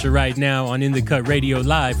reggae adventure right now on In The Cut Radio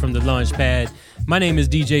live from the Launchpad. My name is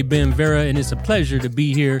DJ Ben Vera, and it's a pleasure to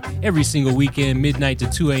be here every single weekend, midnight to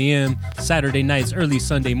 2 a.m., Saturday nights, early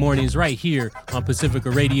Sunday mornings, right here on Pacifica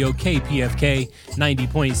Radio, Kpfk,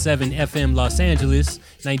 90.7 FM Los Angeles,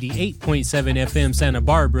 98.7 FM Santa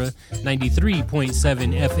Barbara, 93.7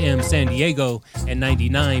 FM San Diego, and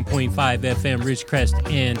 99.5 FM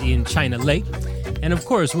Ridgecrest and in China Lake. And of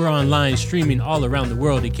course, we're online streaming all around the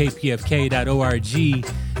world at kpfk.org.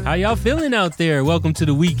 How y'all feeling out there? Welcome to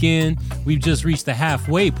the weekend. We've just reached the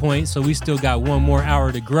halfway point, so we still got one more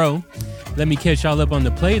hour to grow. Let me catch y'all up on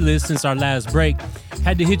the playlist since our last break.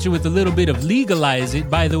 Had to hit you with a little bit of Legalize It.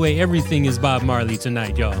 By the way, everything is Bob Marley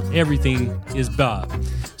tonight, y'all. Everything is Bob.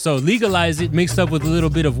 So Legalize It mixed up with a little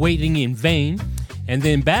bit of Waiting in Vain. And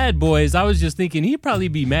then Bad Boys, I was just thinking he'd probably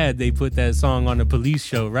be mad they put that song on the Police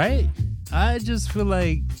show, right? I just feel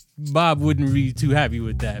like Bob wouldn't be too happy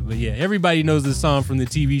with that. But yeah, everybody knows the song from the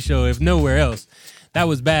TV show, if nowhere else. That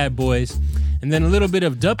was Bad Boys. And then a little bit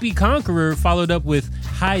of Duppy Conqueror followed up with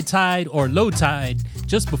High Tide or Low Tide.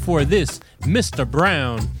 Just before this, Mr.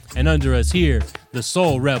 Brown. And under us here, the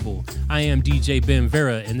Soul Rebel. I am DJ Ben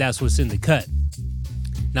Vera, and that's what's in the cut.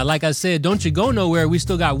 Now, like I said, don't you go nowhere. We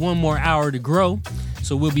still got one more hour to grow.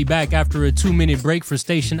 So we'll be back after a 2-minute break for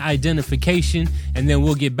station identification, and then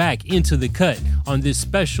we'll get back into the cut on this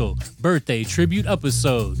special birthday tribute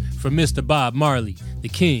episode for Mr. Bob Marley, the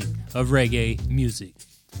king of reggae music.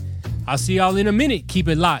 I'll see y'all in a minute. Keep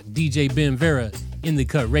it locked. DJ Ben Vera, In The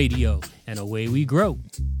Cut Radio, and away we grow.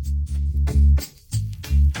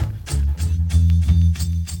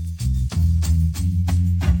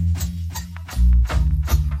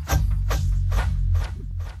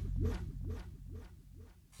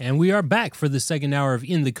 And we are back for the second hour of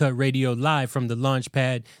In The Cut Radio live from the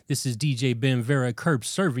Launchpad. This is DJ Ben Vera Kerp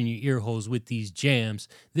serving your ear holes with these jams.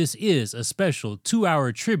 This is a special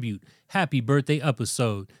 2-hour tribute, happy birthday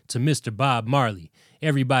episode to Mr. Bob Marley.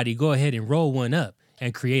 Everybody go ahead and roll one up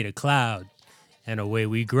and create a cloud. And away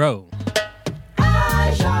we grow.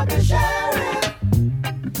 I shot the sheriff,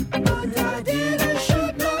 but I didn't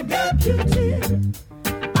shoot no deputy.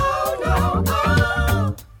 Oh no,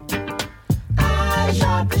 oh. I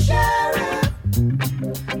shot the sheriff,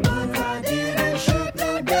 but I didn't shoot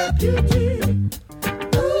no deputy.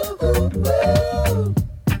 Ooh, ooh, ooh.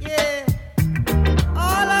 Yeah,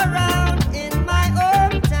 all around in my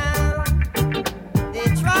hometown, they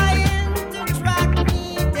trying to track me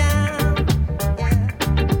down. Yeah,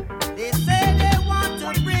 they say they want to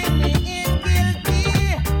bring me in guilty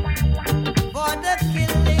for the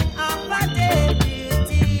killing of a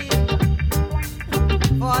deputy,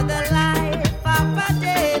 for the life of a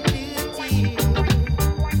deputy.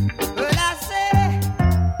 But I say,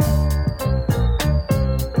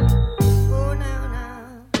 oh now,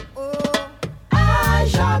 oh, I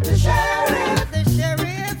shot the sheriff,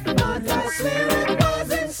 but I swear it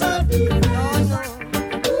wasn't self-defense.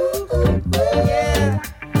 Ooh, ooh, ooh, yeah.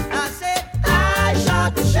 I said, I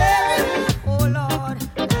shot the sheriff, oh Lord,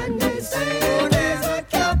 and they say there's a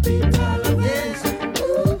capital offense.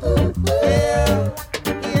 Ooh, ooh, ooh. yeah.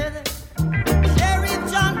 Hear the Sheriff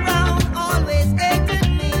John Brown always hated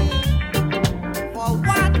me. For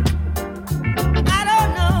what? I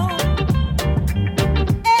don't know.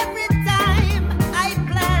 Every time I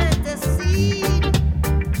plant a seed,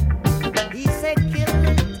 he said kill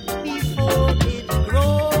it before it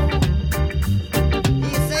grows.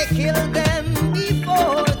 He said kill them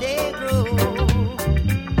before they grow.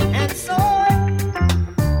 And so,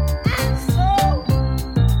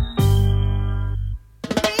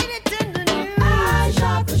 read it in the news. I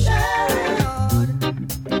shot the sheriff, Lord,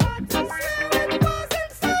 but I swear it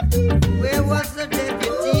wasn't self-defense. where was the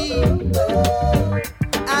deputy?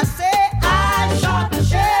 I say I shot the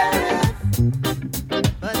sheriff,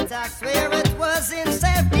 but I swear it was in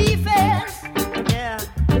self-defense. Yeah.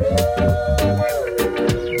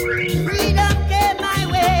 Freedom came my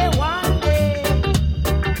way one day,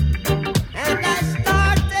 and I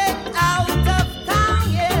started out of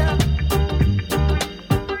town, yeah.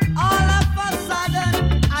 All of a sudden,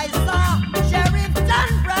 I saw Sheriff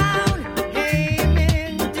John Brown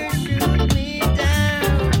aiming to shoot me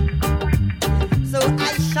down. So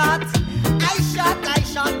I shot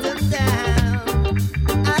him down,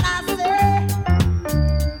 and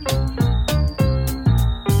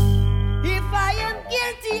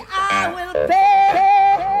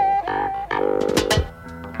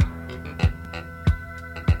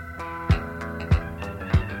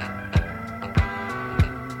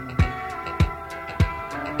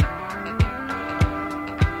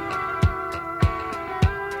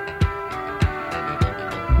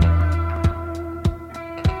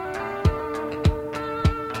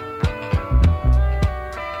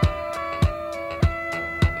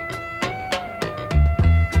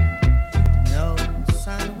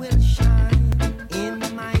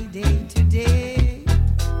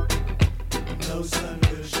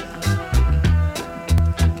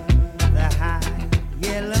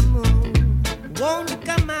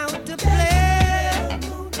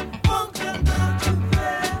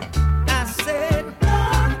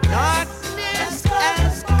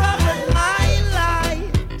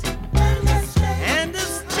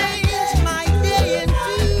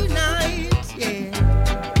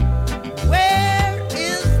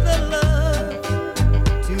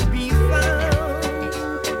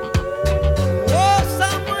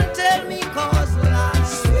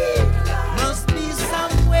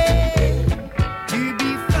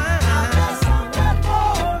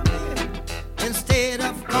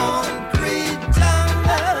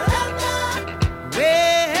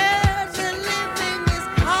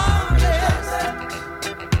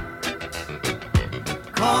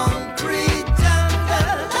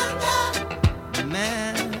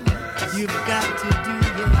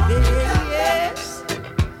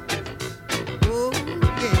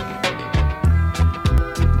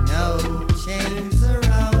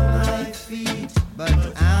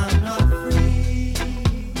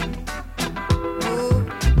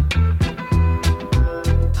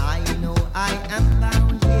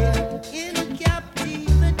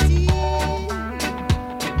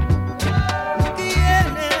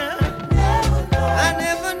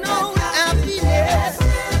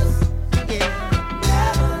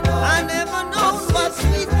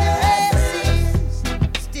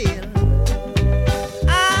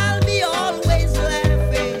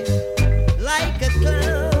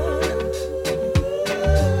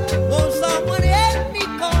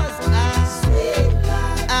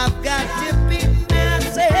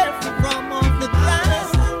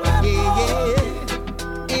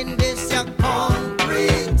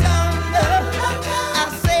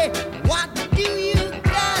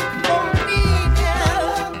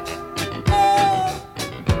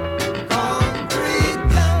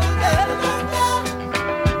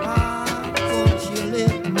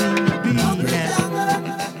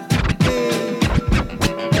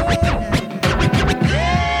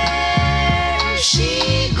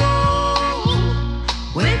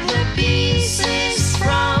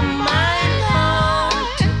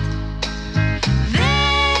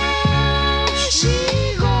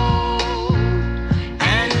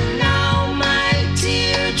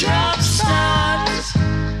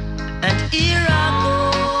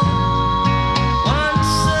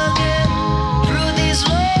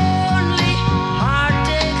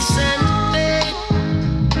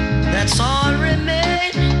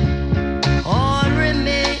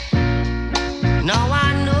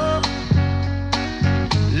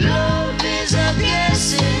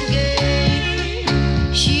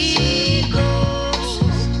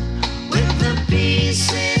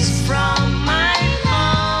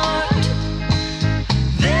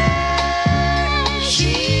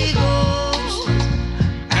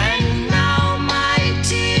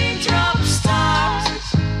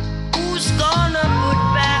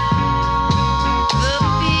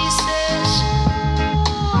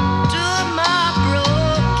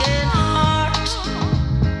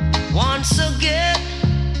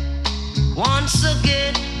once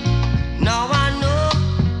again. Now I know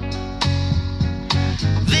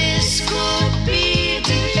this could be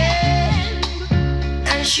the end.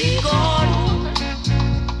 And she gone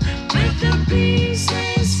with the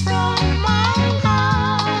pieces from my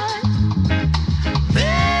heart.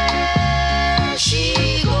 There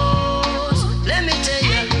she goes. Let me tell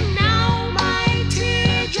you. And now my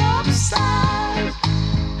teardrops sigh.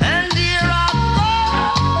 And here I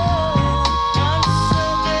go once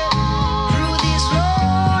again through these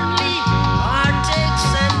lonely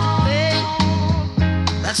heartaches and pain.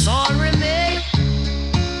 That's all remains.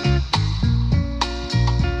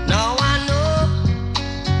 Now I know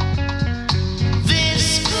this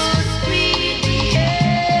could be the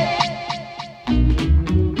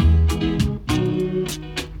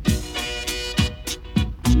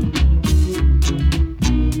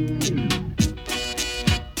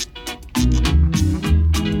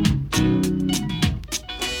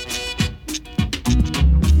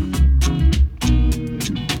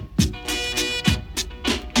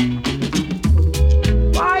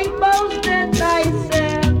Why boasted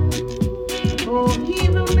thyself, O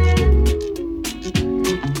evil man?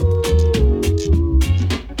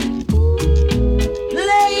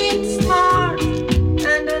 Playing smart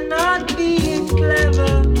and not being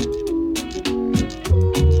clever.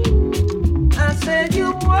 I said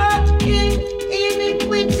you're working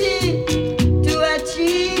iniquity to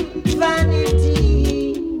achieve vanity.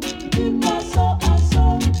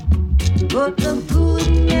 But the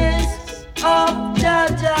goodness of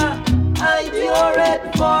Jaja I endure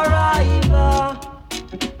forever.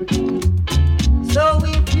 So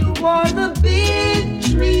if you are the big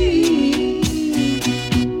tree,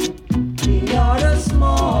 we are a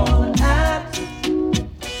small axe,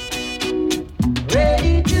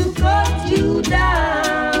 ready to cut you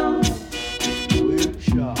down,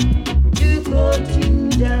 to cut you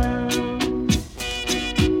down.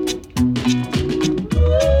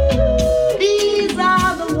 These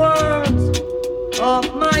are the words of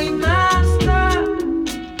my master.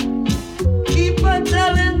 Keep on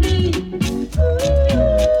telling me,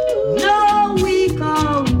 no, we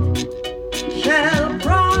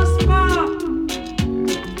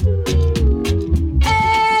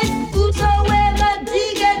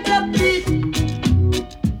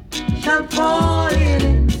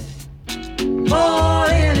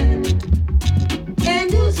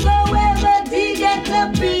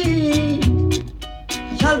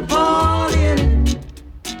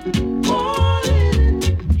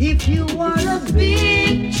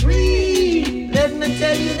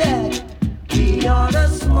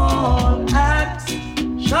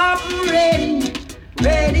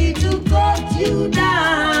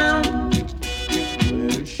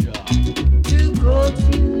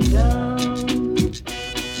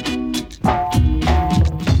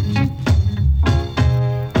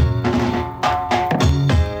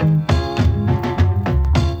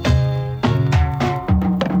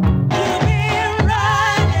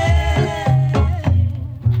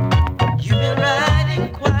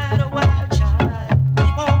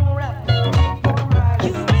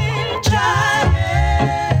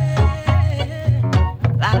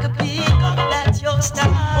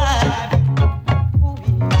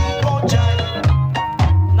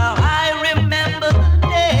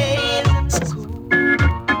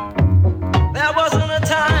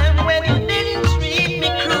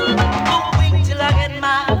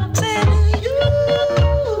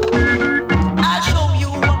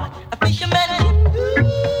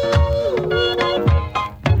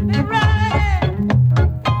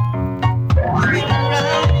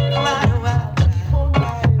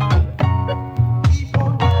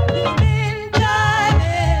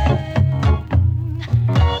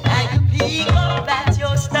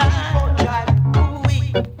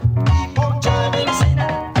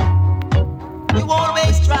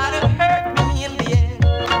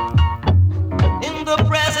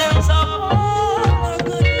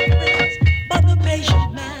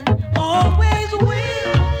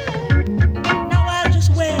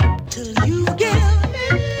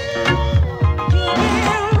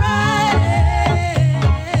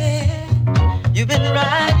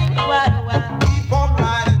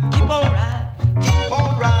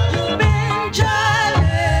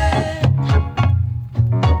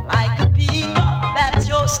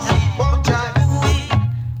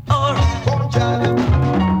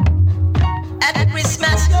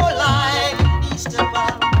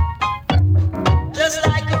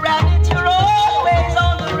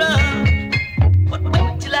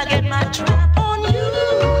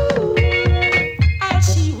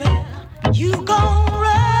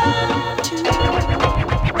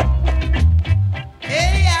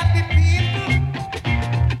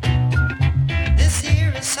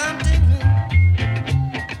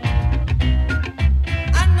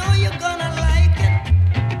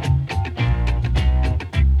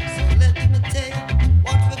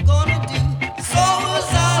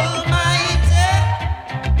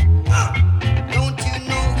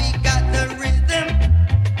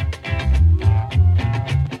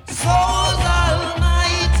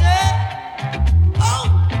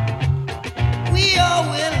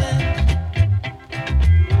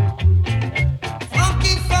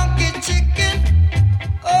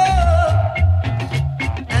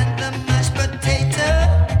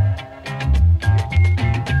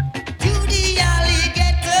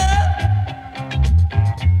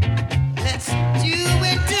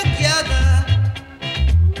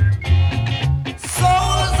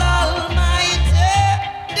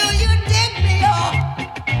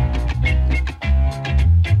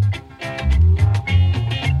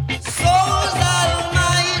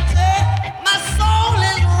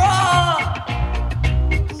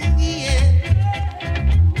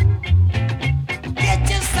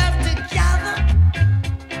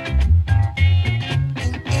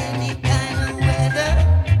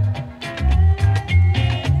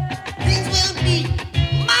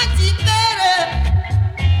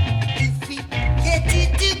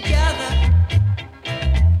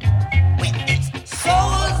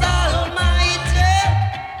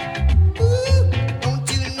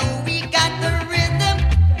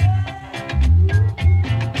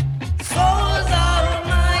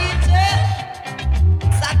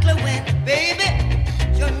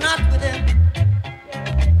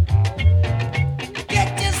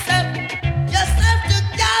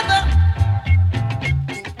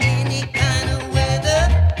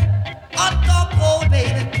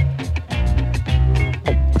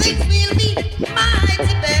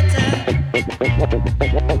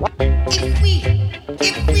If we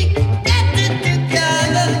get it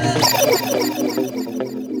together.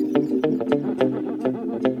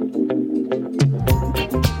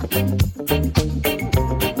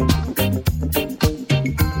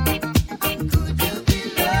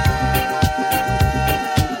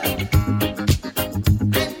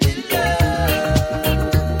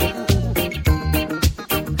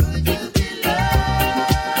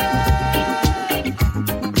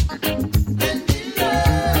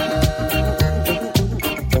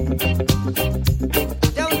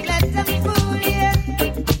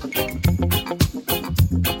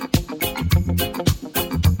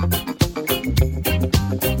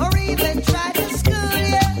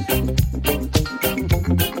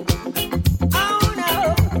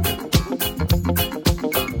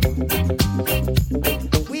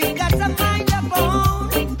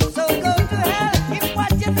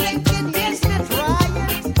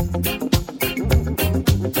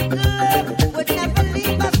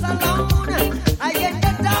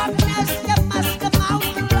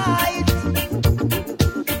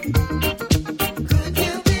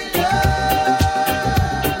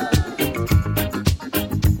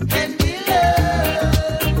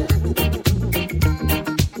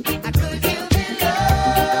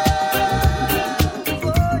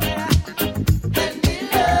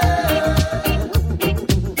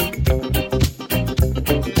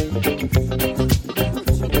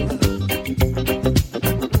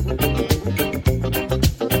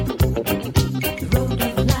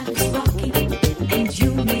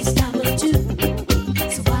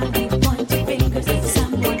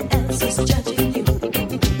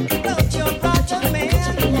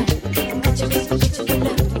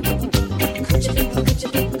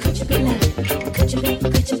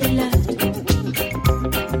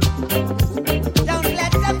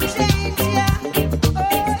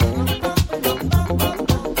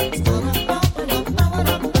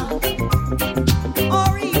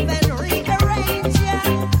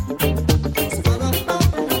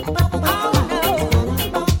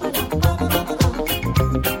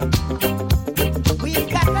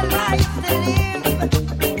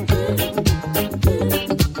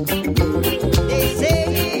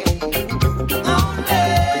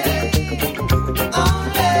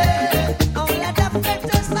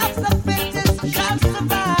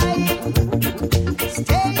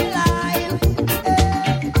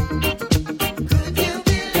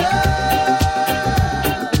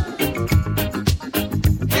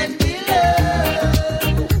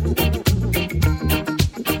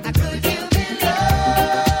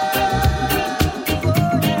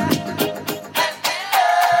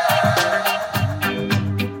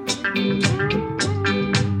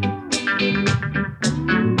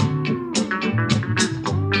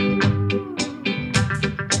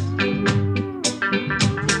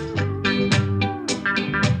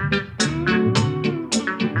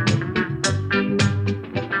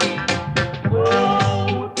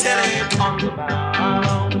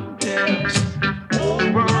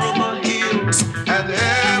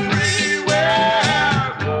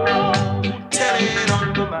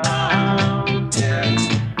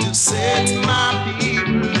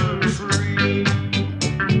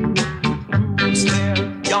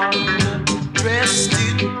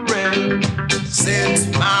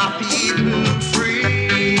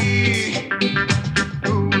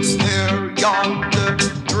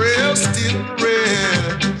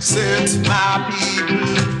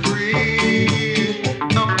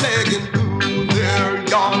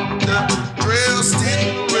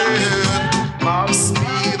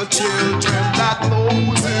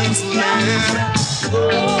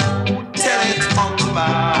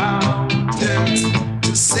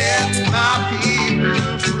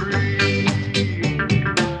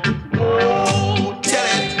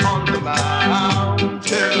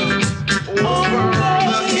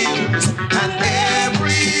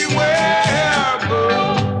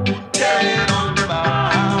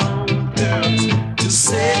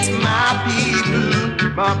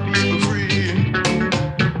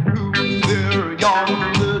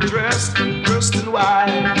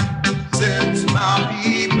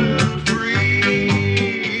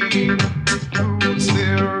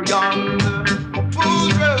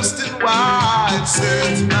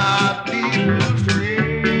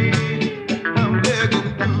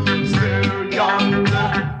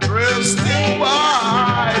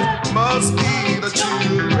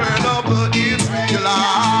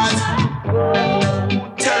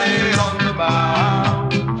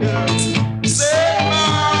 Set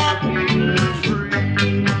my people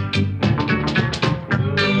free.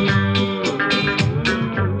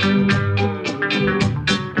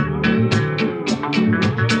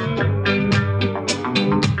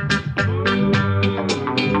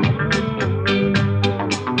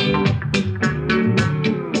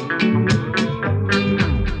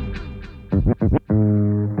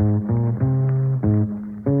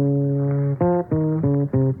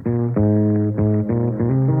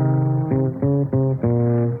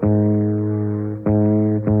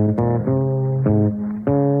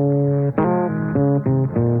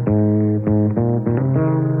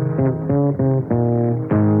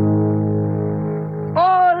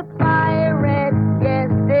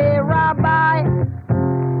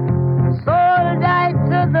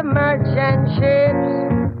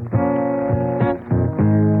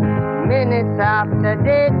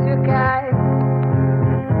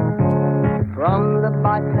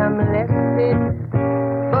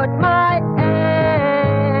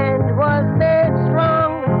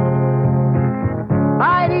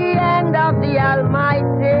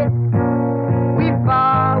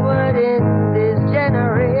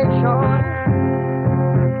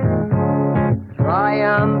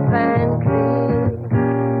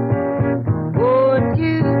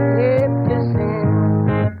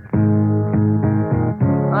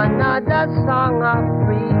 another song of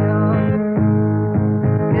freedom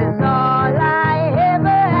is all I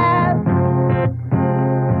ever have.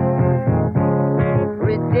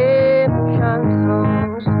 Redemption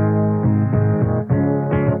songs,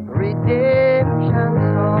 redemption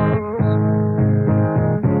songs.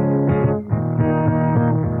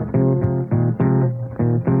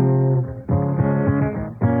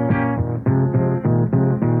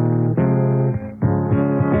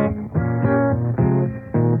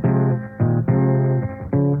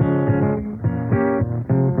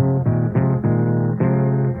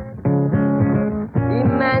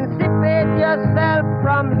 Emancipate yourself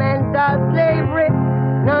from mental slavery.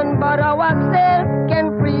 None but ourselves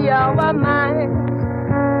can free our minds.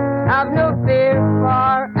 Have no fear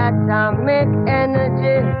for atomic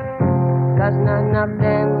energy, 'cause none of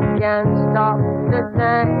them can stop the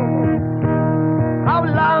time. How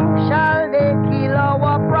long shall they kill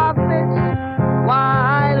our prophets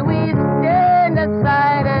while we stand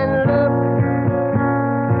aside and look?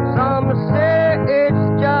 Some say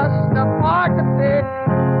it's just a part of it.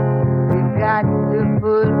 We've got to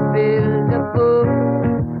fulfill the book.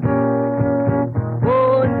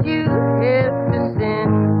 Won't you help to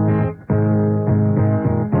sing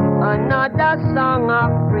another song of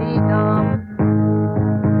freedom?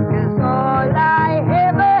 'Cause all I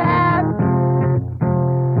ever have,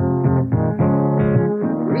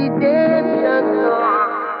 redemption song.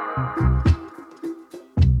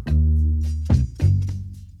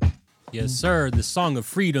 Yes, sir. The Song of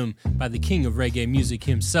Freedom by the king of reggae music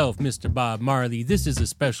himself, Mr. Bob Marley. This is a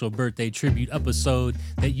special birthday tribute episode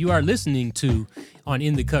that you are listening to on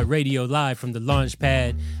In the Cut Radio live from the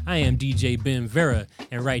Launchpad. I am DJ Ben Vera,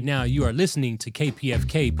 and right now you are listening to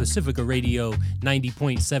KPFK Pacifica Radio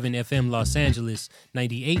 90.7 FM Los Angeles,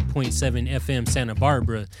 98.7 FM Santa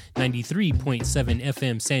Barbara, 93.7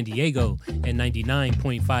 FM San Diego, and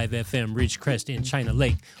 99.5 FM Ridgecrest in China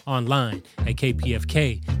Lake, online at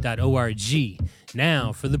kpfk.org.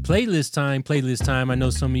 Now, for the playlist time, I know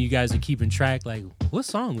some of you guys are keeping track, like, what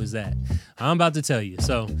song was that? I'm about to tell you.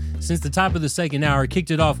 So, since the top of the second hour,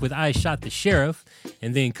 kicked it off with I Shot the Sheriff,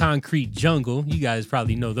 and then Concrete Jungle. You guys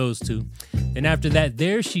probably know those two. And after that,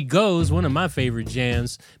 There She Goes, one of my favorite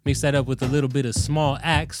jams. Mix that up with a little bit of Small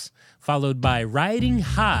Axe, followed by Riding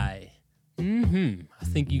High. I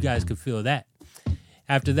think you guys could feel that.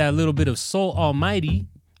 After that, a little bit of Soul Almighty,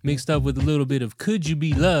 mixed up with a little bit of Could You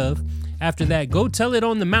Be Love. After that, Go Tell It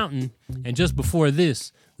on the Mountain. And just before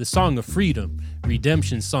this, the Song of Freedom,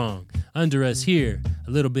 Redemption Song. Under us here,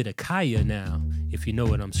 a little bit of Kaya now, if you know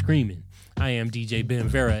what I'm screaming. I am DJ Ben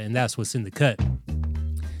Vera, and that's what's in the cut.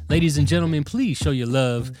 Ladies and gentlemen, please show your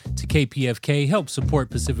love to KPFK. Help support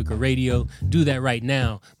Pacifica Radio. Do that right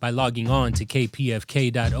now by logging on to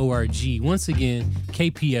kpfk.org. Once again,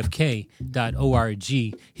 kpfk.org.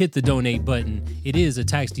 Hit the donate button. It is a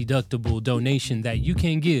tax-deductible donation that you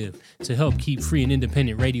can give to help keep free and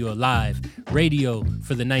independent radio alive. Radio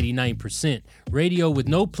for the 99%. Radio with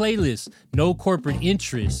no playlists, no corporate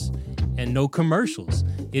interests, and no commercials.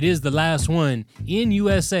 It is the last one in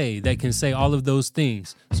USA that can say all of those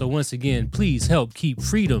things. So once again, please help keep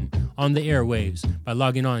freedom on the airwaves by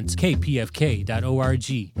logging on to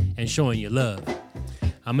kpfk.org and showing your love.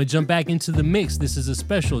 I'm going to jump back into the mix. This is a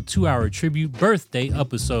special 2-hour tribute birthday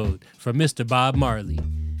episode for Mr. Bob Marley.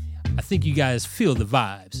 I think you guys feel the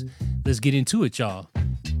vibes. Let's get into it, y'all.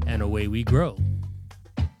 And away we grow.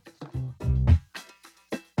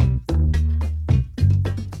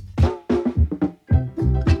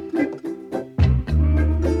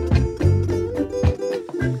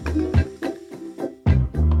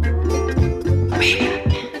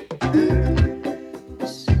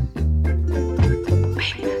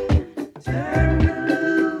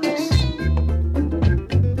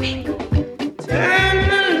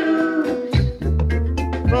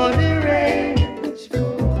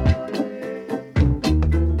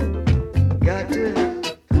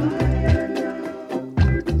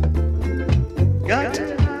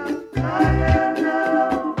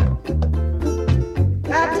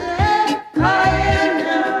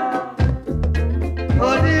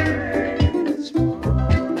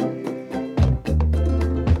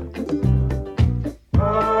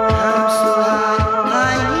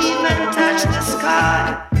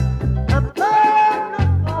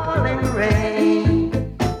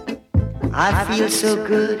 I feel so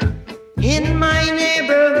good in my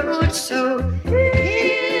neighborhood, so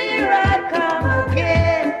here I come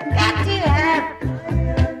again. Got to have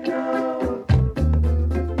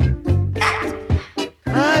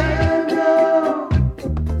higher now.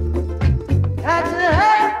 Got to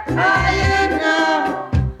have higher now.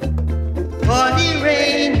 For the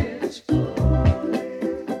rain is falling.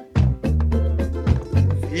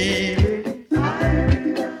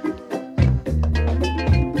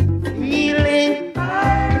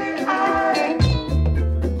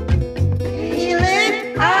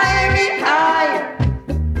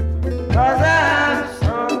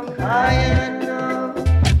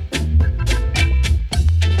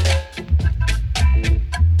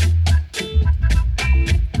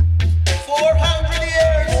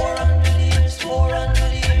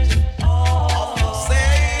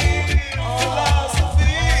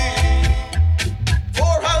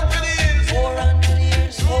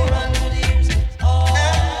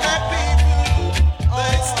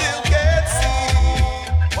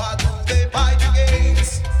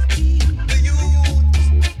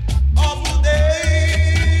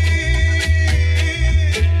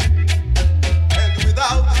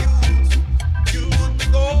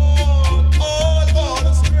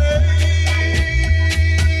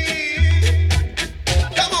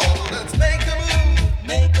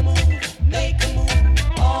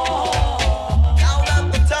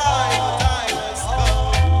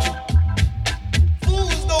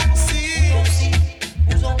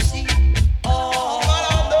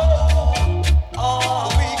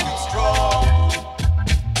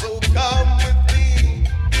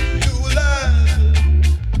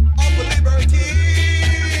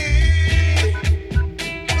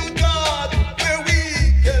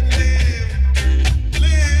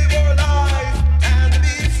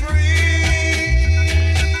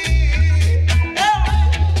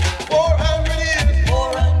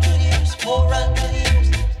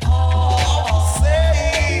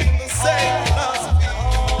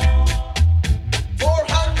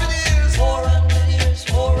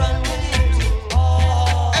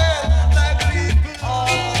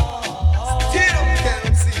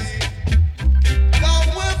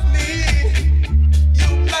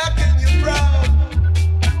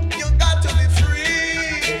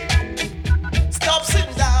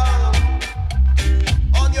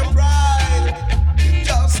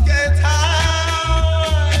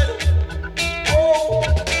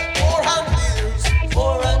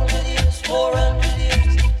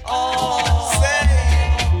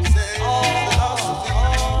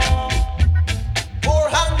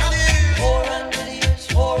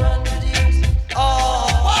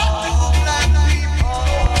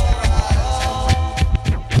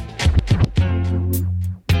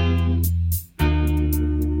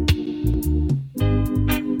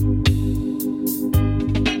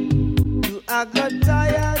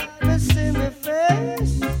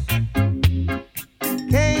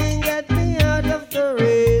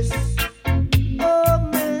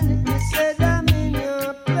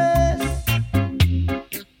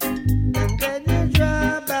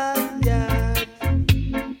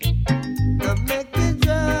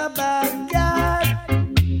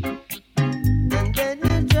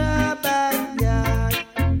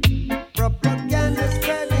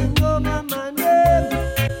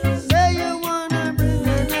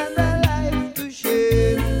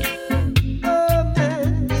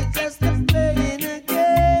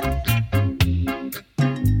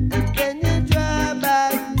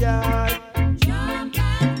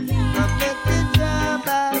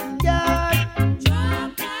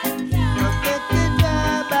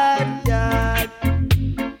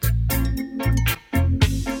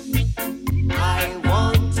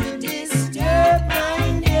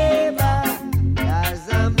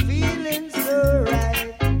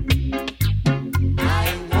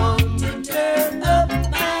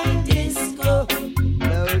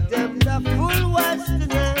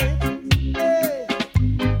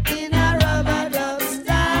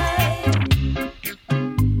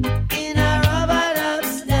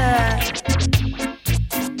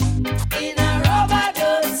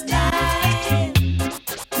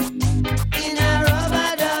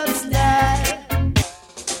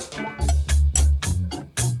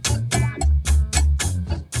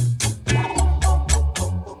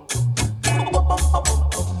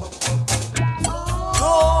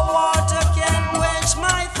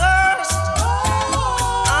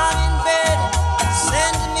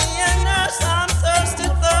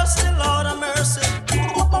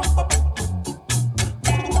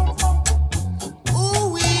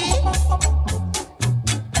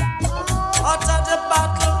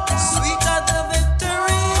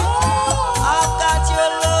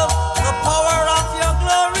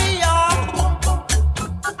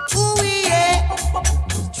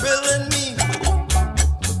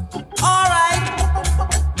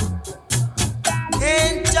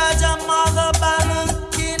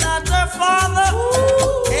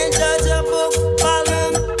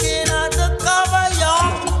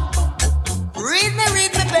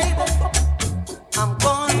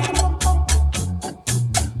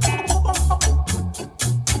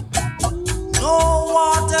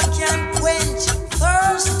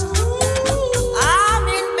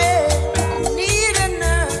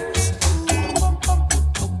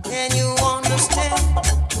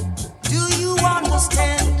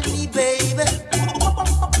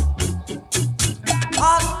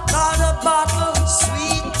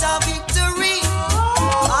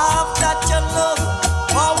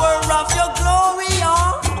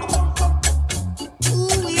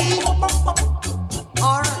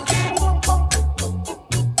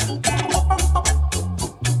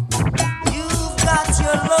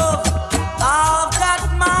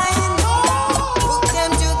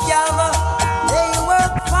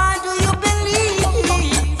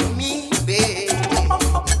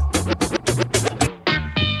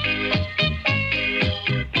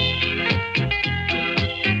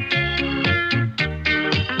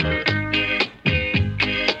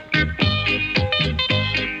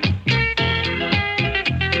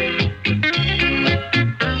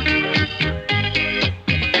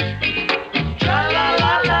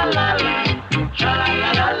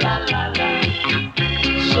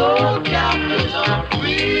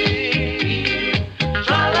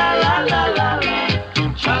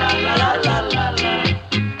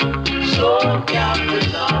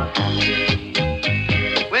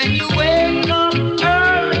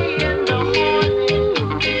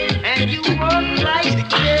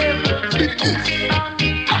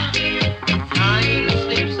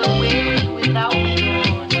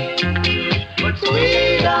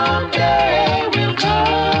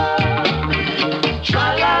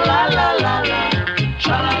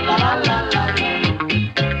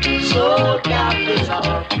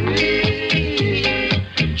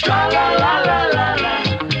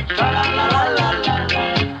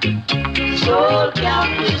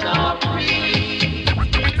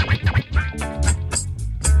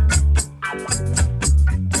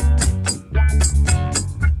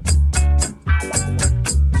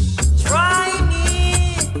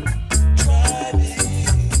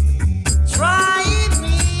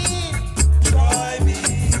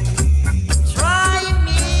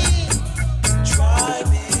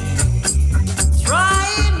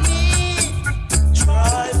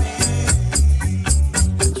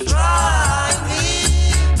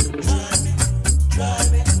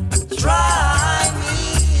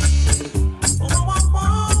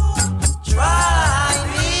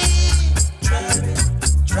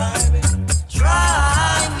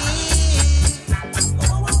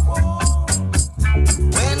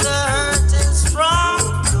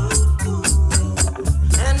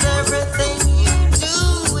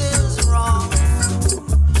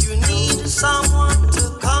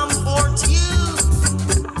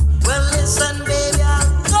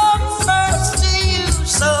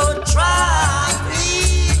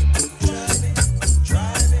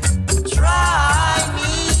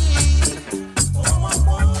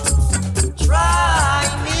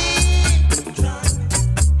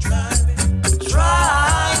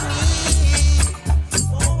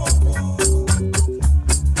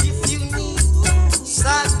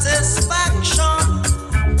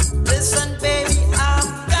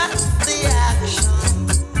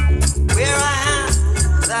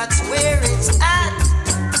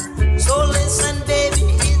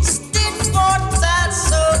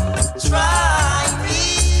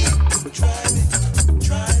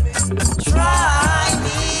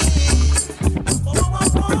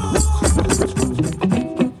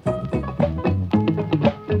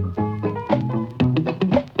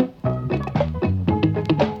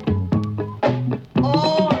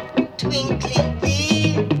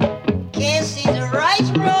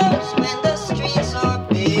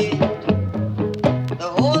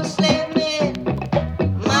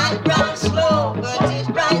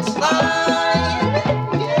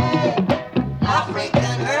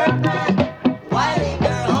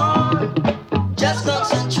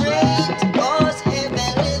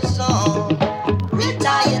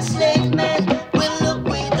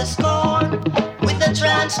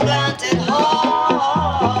 transplanted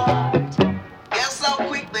heart. Guess how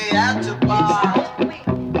quick they had to part.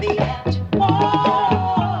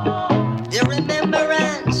 The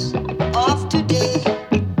remembrance of today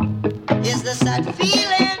is the sad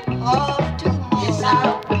feeling of tomorrow. Yes,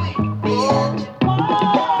 how quick they had to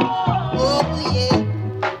part. Oh yeah,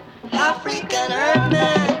 African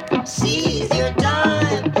Earthman, seize your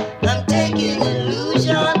time. I'm taking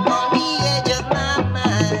illusion on the edge of my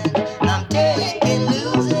mind. I'm taking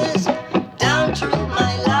losers down through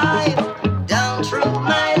my life, down through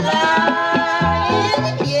my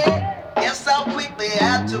life. Yeah, guess how quick they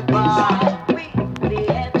had to part.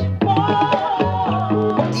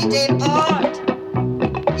 Did they part?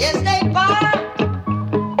 Yes, they part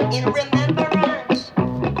in remembrance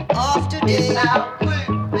of today. Yes, how quick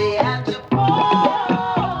they had to part.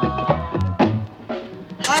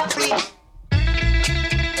 Africa.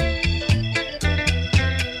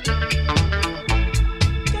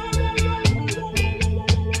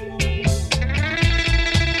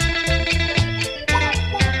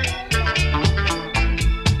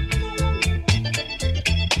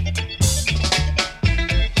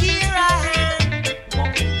 Here I am,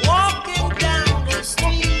 walking down the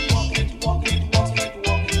street,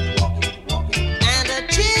 and the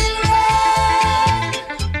children,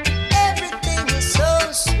 everything is so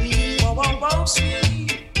sweet.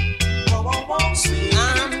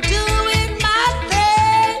 I'm doing my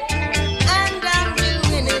thing, and I'm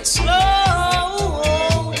doing it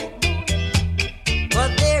slow. But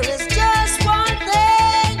there is just one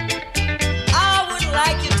thing I would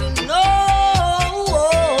like you to know.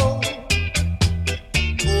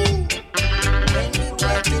 When you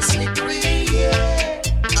wet it slippery, yeah.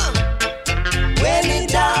 When it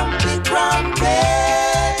damp it crumbly.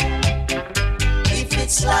 If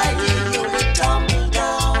it's sliding, you will tumble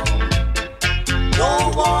down.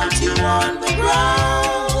 Don't want you on the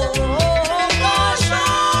ground. Caution,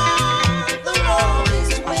 the road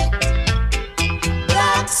is wet.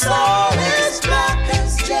 Black soil is black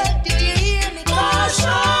as jet. Did you hear me?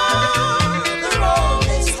 Caution, the road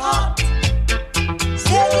is hot.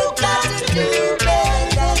 Say you got to do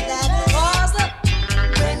better than cause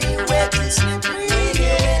when you wet it's slippery,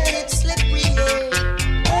 yeah. It's slippery, yeah.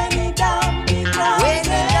 When it damp it crumbly. When it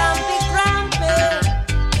damp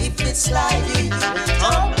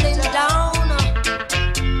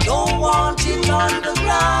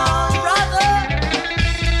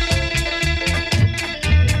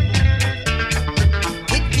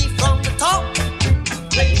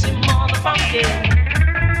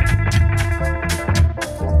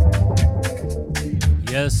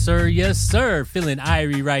sir. Yes, sir. Feeling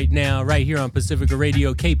irie right now, right here on Pacifica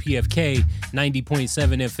Radio, KPFK, 90.7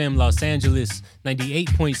 FM Los Angeles, 98.7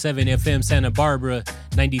 FM Santa Barbara,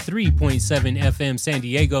 93.7 FM San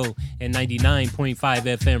Diego, and 99.5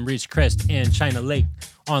 FM Ridgecrest and China Lake.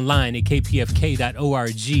 Online at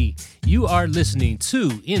kpfk.org. You are listening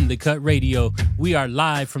to In the Cut Radio. We are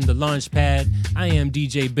live from the Launchpad. I am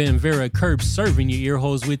DJ Ben Vera Curb, serving your ear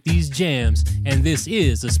holes with these jams, and this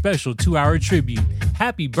is a special 2-hour tribute.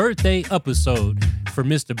 Happy birthday episode for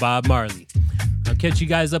Mr. Bob Marley. I'll catch you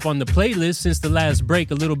guys up on the playlist since the last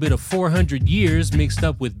break. A little bit of 400 Years mixed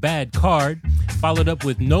up with Bad Card, followed up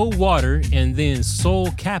with No Water, and then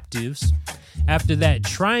Soul Captives. After that,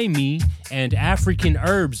 Try Me and African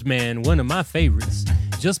Herbs, man, one of my favorites.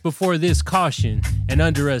 Just before this, Caution, and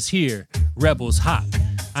under us here, Rebels Hot.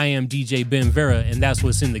 I am DJ Ben Vera, and that's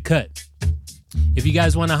what's in the cut. If you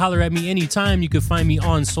guys want to holler at me anytime, you can find me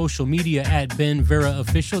on social media at Ben Vera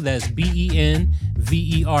Official. That's BenVera.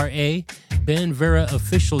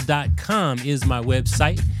 BenVeraOfficial.com is my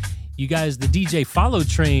website. You guys, the DJ Follow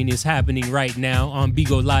Train is happening right now on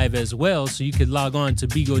Bigo Live as well, so you could log on to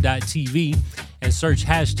Bigo.tv and search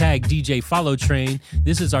hashtag DJ Follow Train.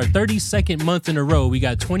 This is our 32nd month in a row. We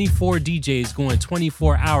got 24 DJs going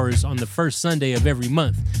 24 hours on the first Sunday of every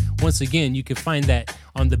month. Once again, you can find that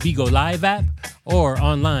on the Bigo Live app or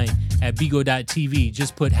online at Bigo.tv.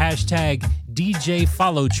 Just put hashtag DJ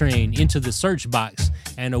Follow Train into the search box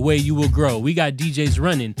and away you will grow. We got DJs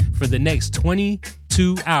running for the next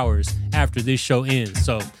 22 hours after this show ends,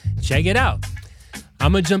 so check it out.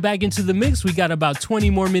 I'm gonna jump back into the mix. We got about 20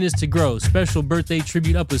 more minutes to grow. Special birthday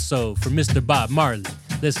tribute episode for Mr. Bob Marley.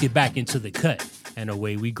 Let's get back into the cut, and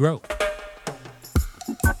away we grow.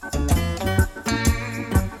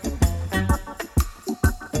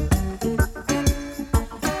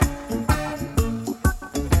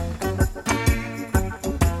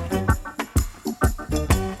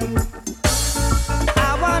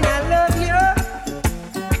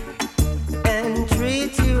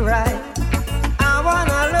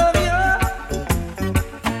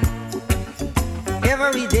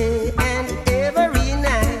 Every day and every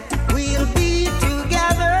night we'll be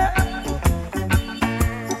together.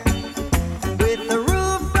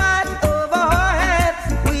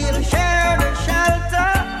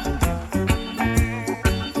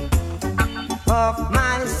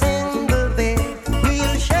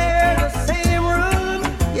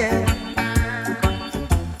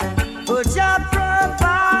 Jah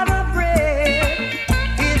provide a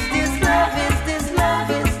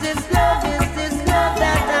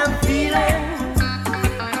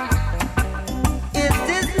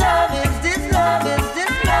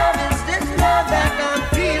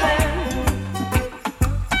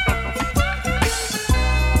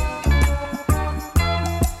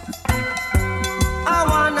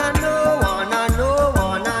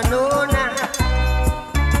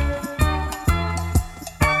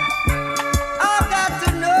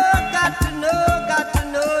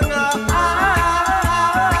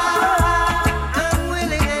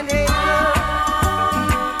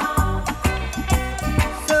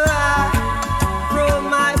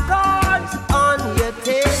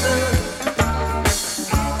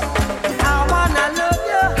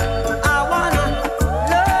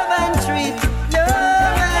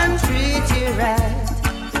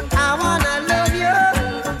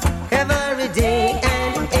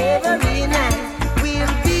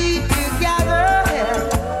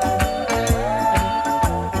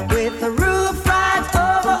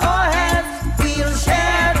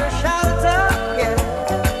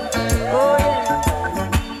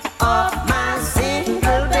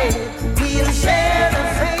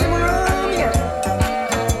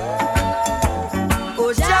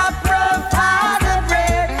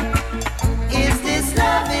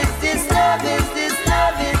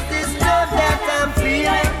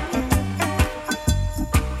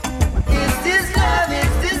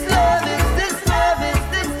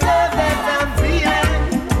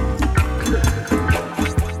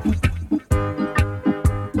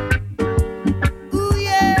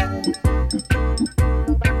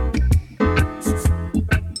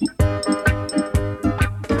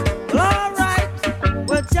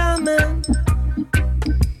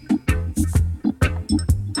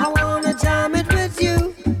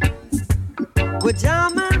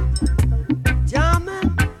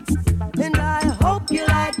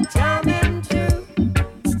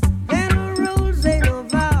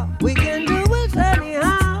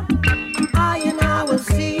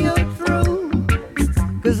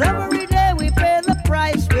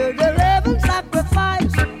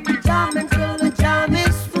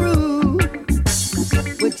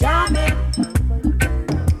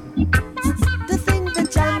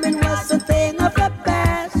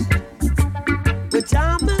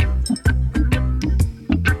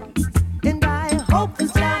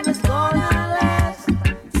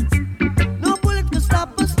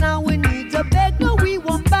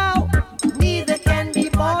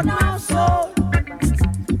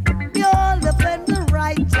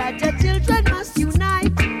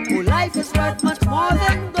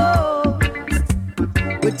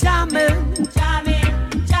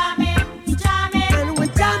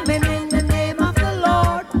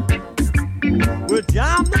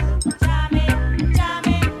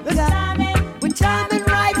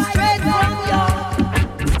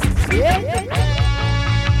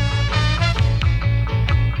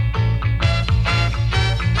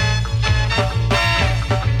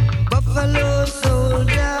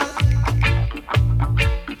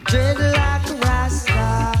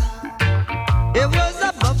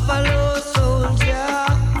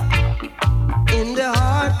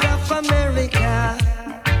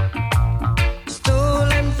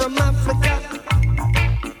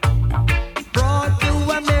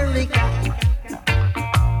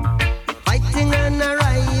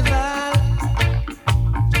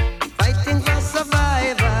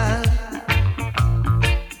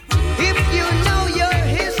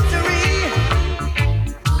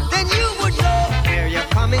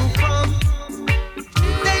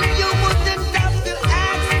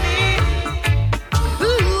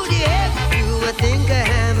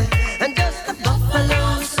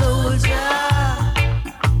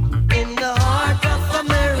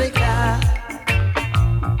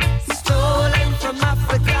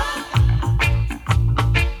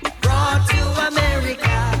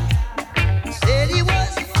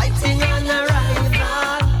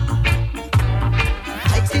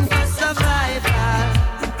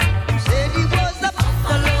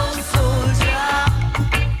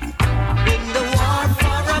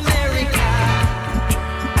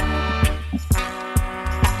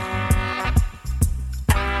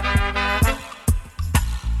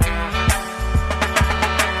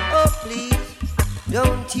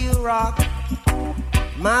Don't you rock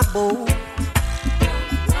my boat.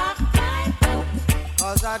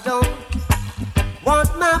 Cause I don't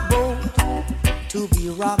want my boat to be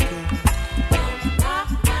rocking.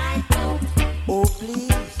 Oh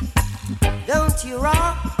please, don't you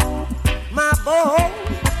rock my boat.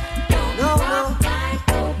 No, no,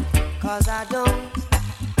 cause I don't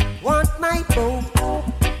want my boat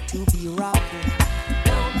to be rocking.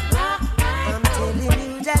 I'm telling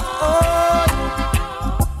you that, oh,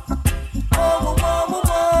 oh, oh, oh,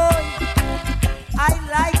 oh, I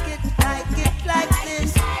like it like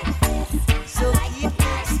this. So keep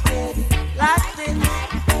it steady like this.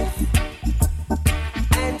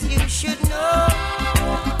 And you should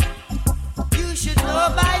know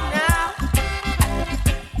by now.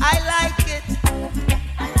 I like it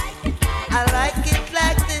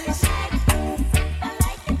like this.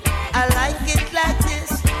 I like it like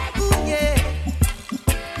this. Ooh yeah.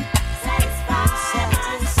 Satisfy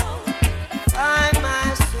my soul.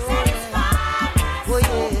 Oh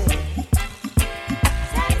yeah.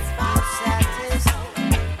 Satisfy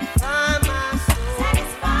my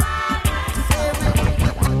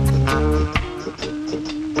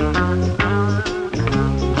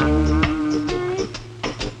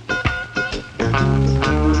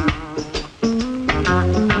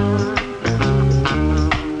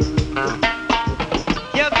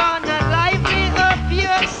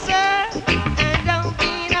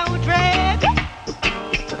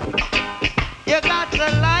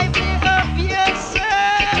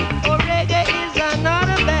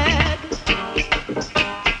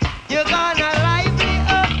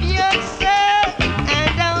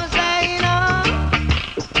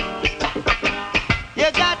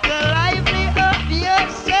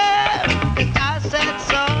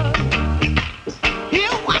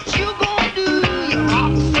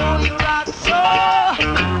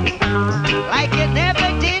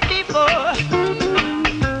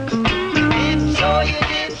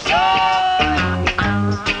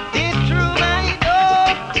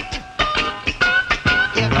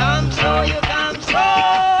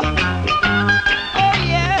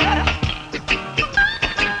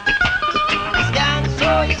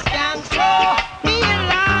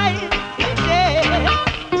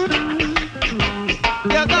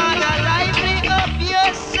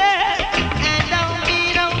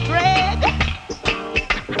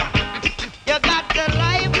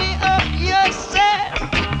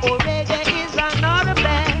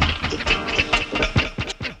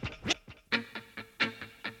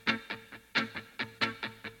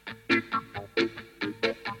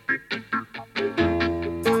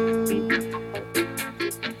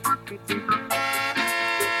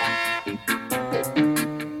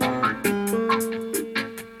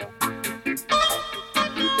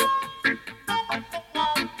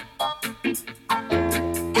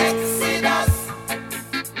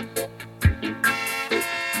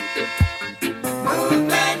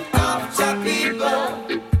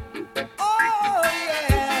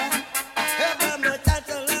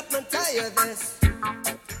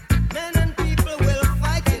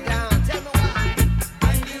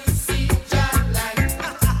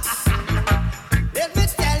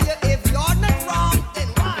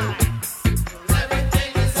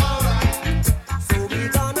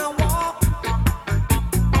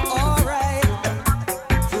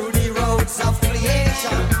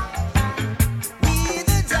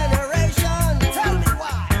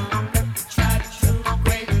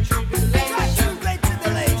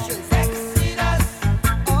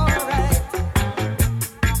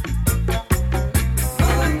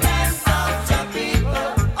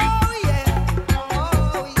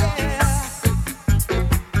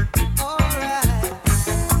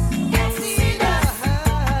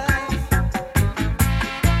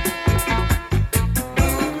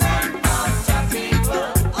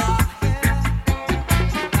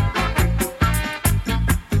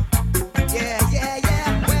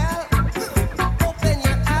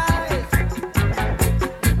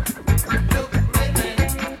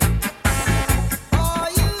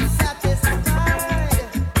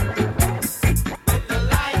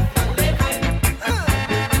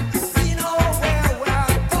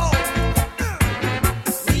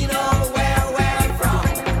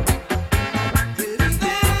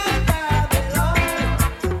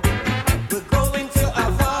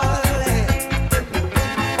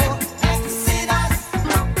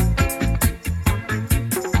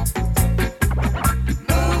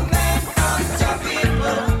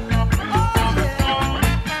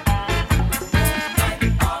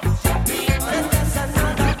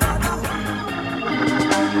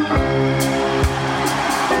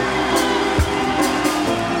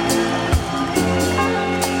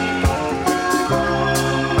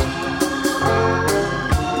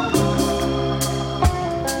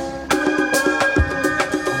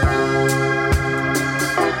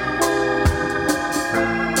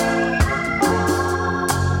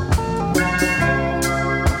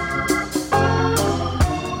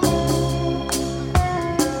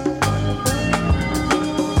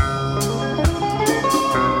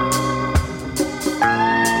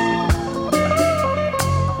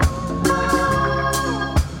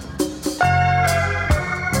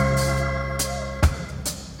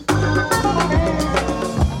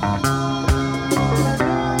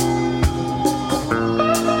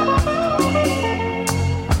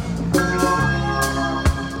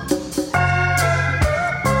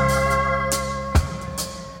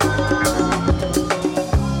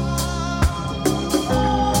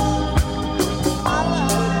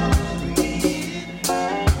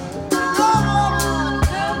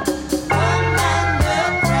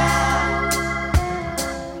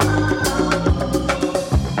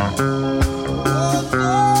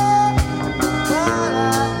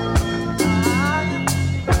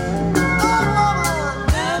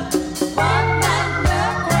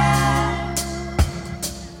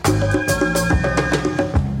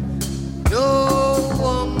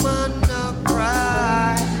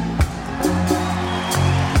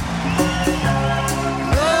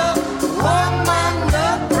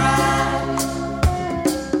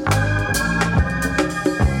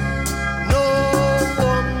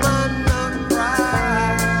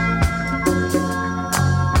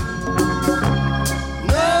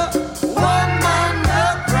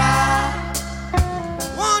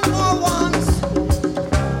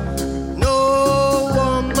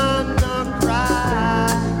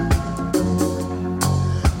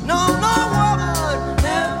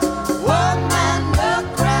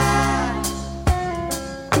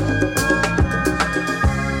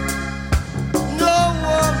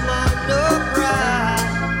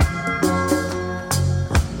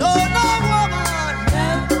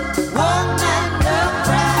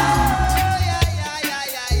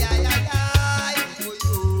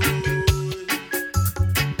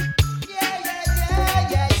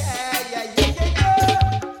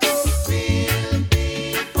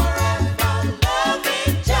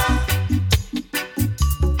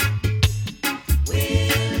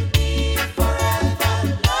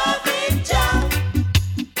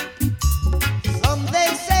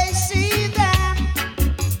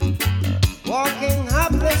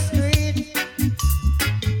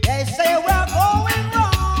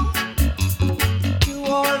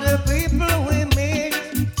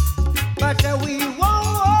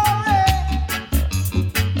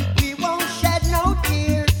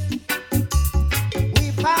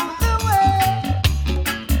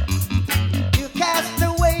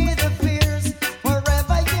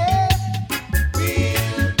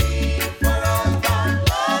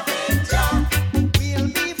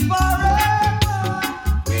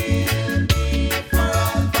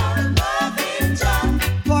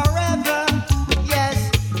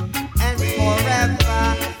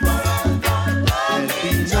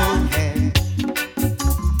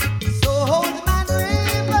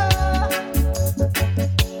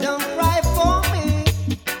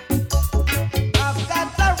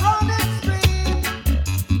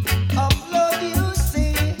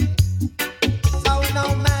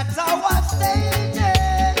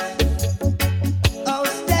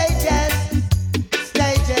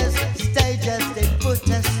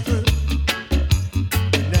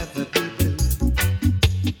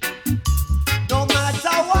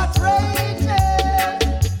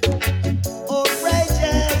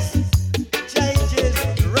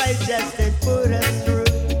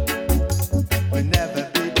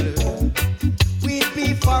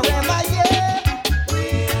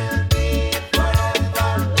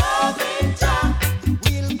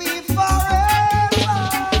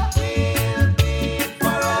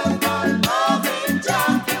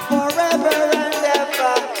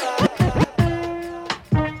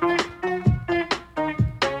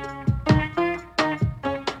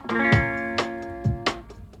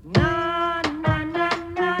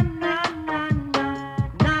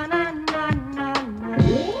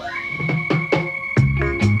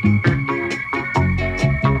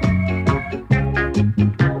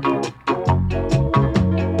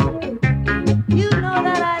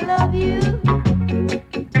love you,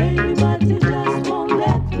 baby, but you just won't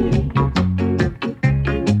let me.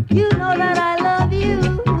 You know that I love you,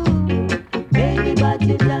 baby, but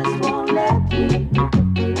you just won't let me.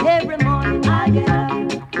 Every morning I get up,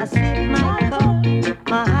 I sip my cup,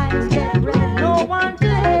 my eyes get red, no one to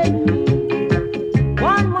help me.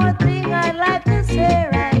 One more thing I'd like to say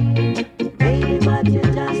right here, baby, but you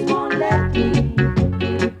just won't let me.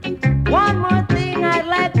 One more thing I'd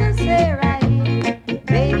like to say right here,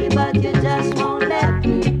 baby, but you just won't let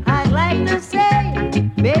me. I'd like to say,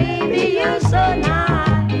 baby, you're so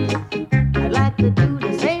nice. I'd like to do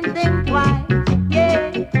the same thing twice,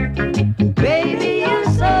 yeah. Baby, you're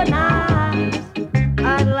so nice.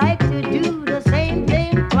 I'd like to do the same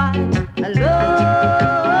thing twice. I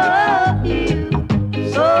love you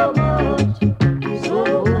so much,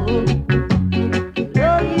 so much.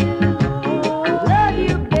 Love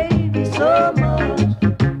you, baby, so much.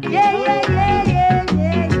 Yeah, yeah, yeah, yeah,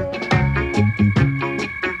 yeah, yeah.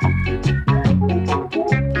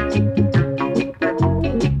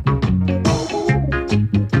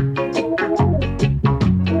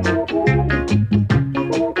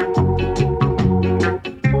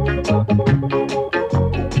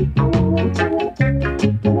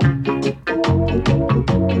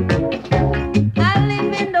 I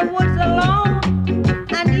live in the woods alone.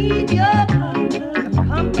 I need your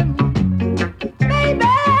company.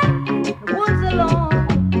 Baby, the woods alone.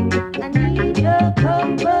 I need your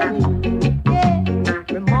company. Yeah.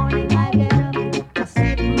 Every morning I get up, I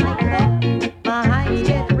sip my cup, my eyes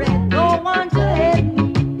get red, no one to help me.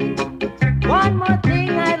 One more thing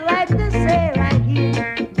I'd like to say right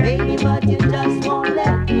here, baby, but you just won't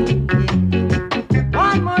let me.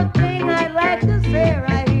 One more thing I'd like to say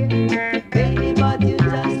right here, baby, but you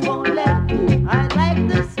just won't let me. I'd like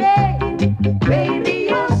to say, baby,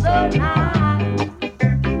 you're so nice.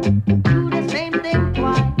 Do the same thing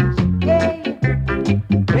twice, yeah.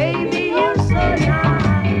 Baby, you're so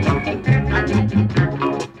nice. I'd like to.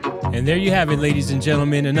 And there you have it, ladies and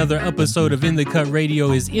gentlemen. Another episode of In the Cut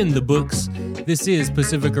Radio is in the books. This is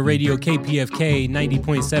Pacifica Radio Kpfk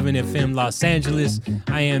 90.7 FM Los Angeles.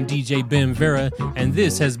 I am DJ Ben Vera, and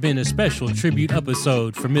this has been a special tribute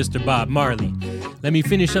episode for Mr. Bob Marley. Let me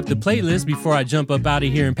finish up the playlist before I jump up out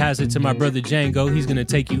of here and pass it to my brother Django. He's going to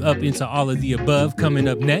take you up into all of the above coming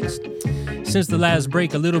up next. Since the last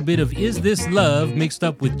break, a little bit of Is This Love mixed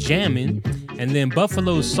up with Jammin', and then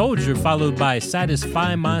Buffalo Soldier followed by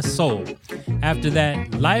Satisfy My Soul. After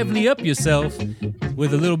that, Lively Up Yourself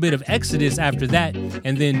with a little bit of Exodus after that,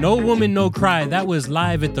 and then No Woman No Cry. That was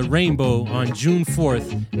live at the Rainbow on June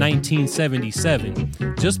 4th,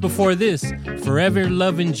 1977. Just before this, Forever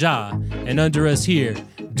Lovin' Jah, and under us here,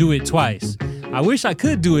 Do It Twice. I wish I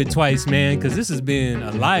could do it twice, man, because this has been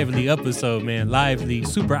a lively episode, man. Lively,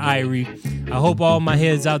 super irie. I hope all my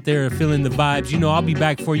heads out there are feeling the vibes. You know, I'll be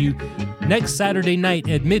back for you next Saturday night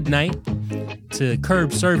at midnight to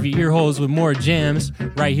curb serve your ear holes with more jams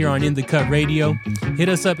right here on In the Cut Radio. Hit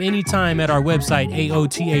us up anytime at our website,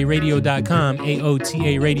 aotaradio.com,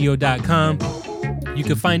 aotaradio.com. You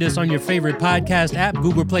can find us on your favorite podcast app,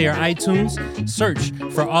 Google Play or iTunes. Search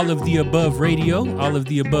for All of the Above Radio. All of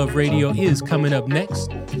the Above Radio is coming up next.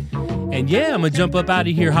 And yeah, I'm going to jump up out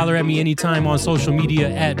of here. Holler at me anytime on social media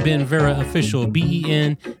at Ben Vera Official,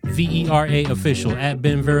 BenVera Official, at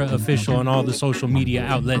Ben Vera Official on all the social media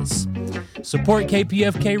outlets. Support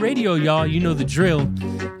Kpfk Radio, y'all. You know the drill.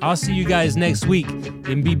 I'll see you guys next week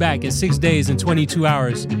and be back in 6 days and 22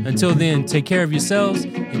 hours. Until then, take care of yourselves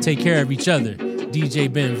and take care of each other.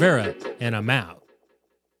 DJ Ben Vera, and I'm out.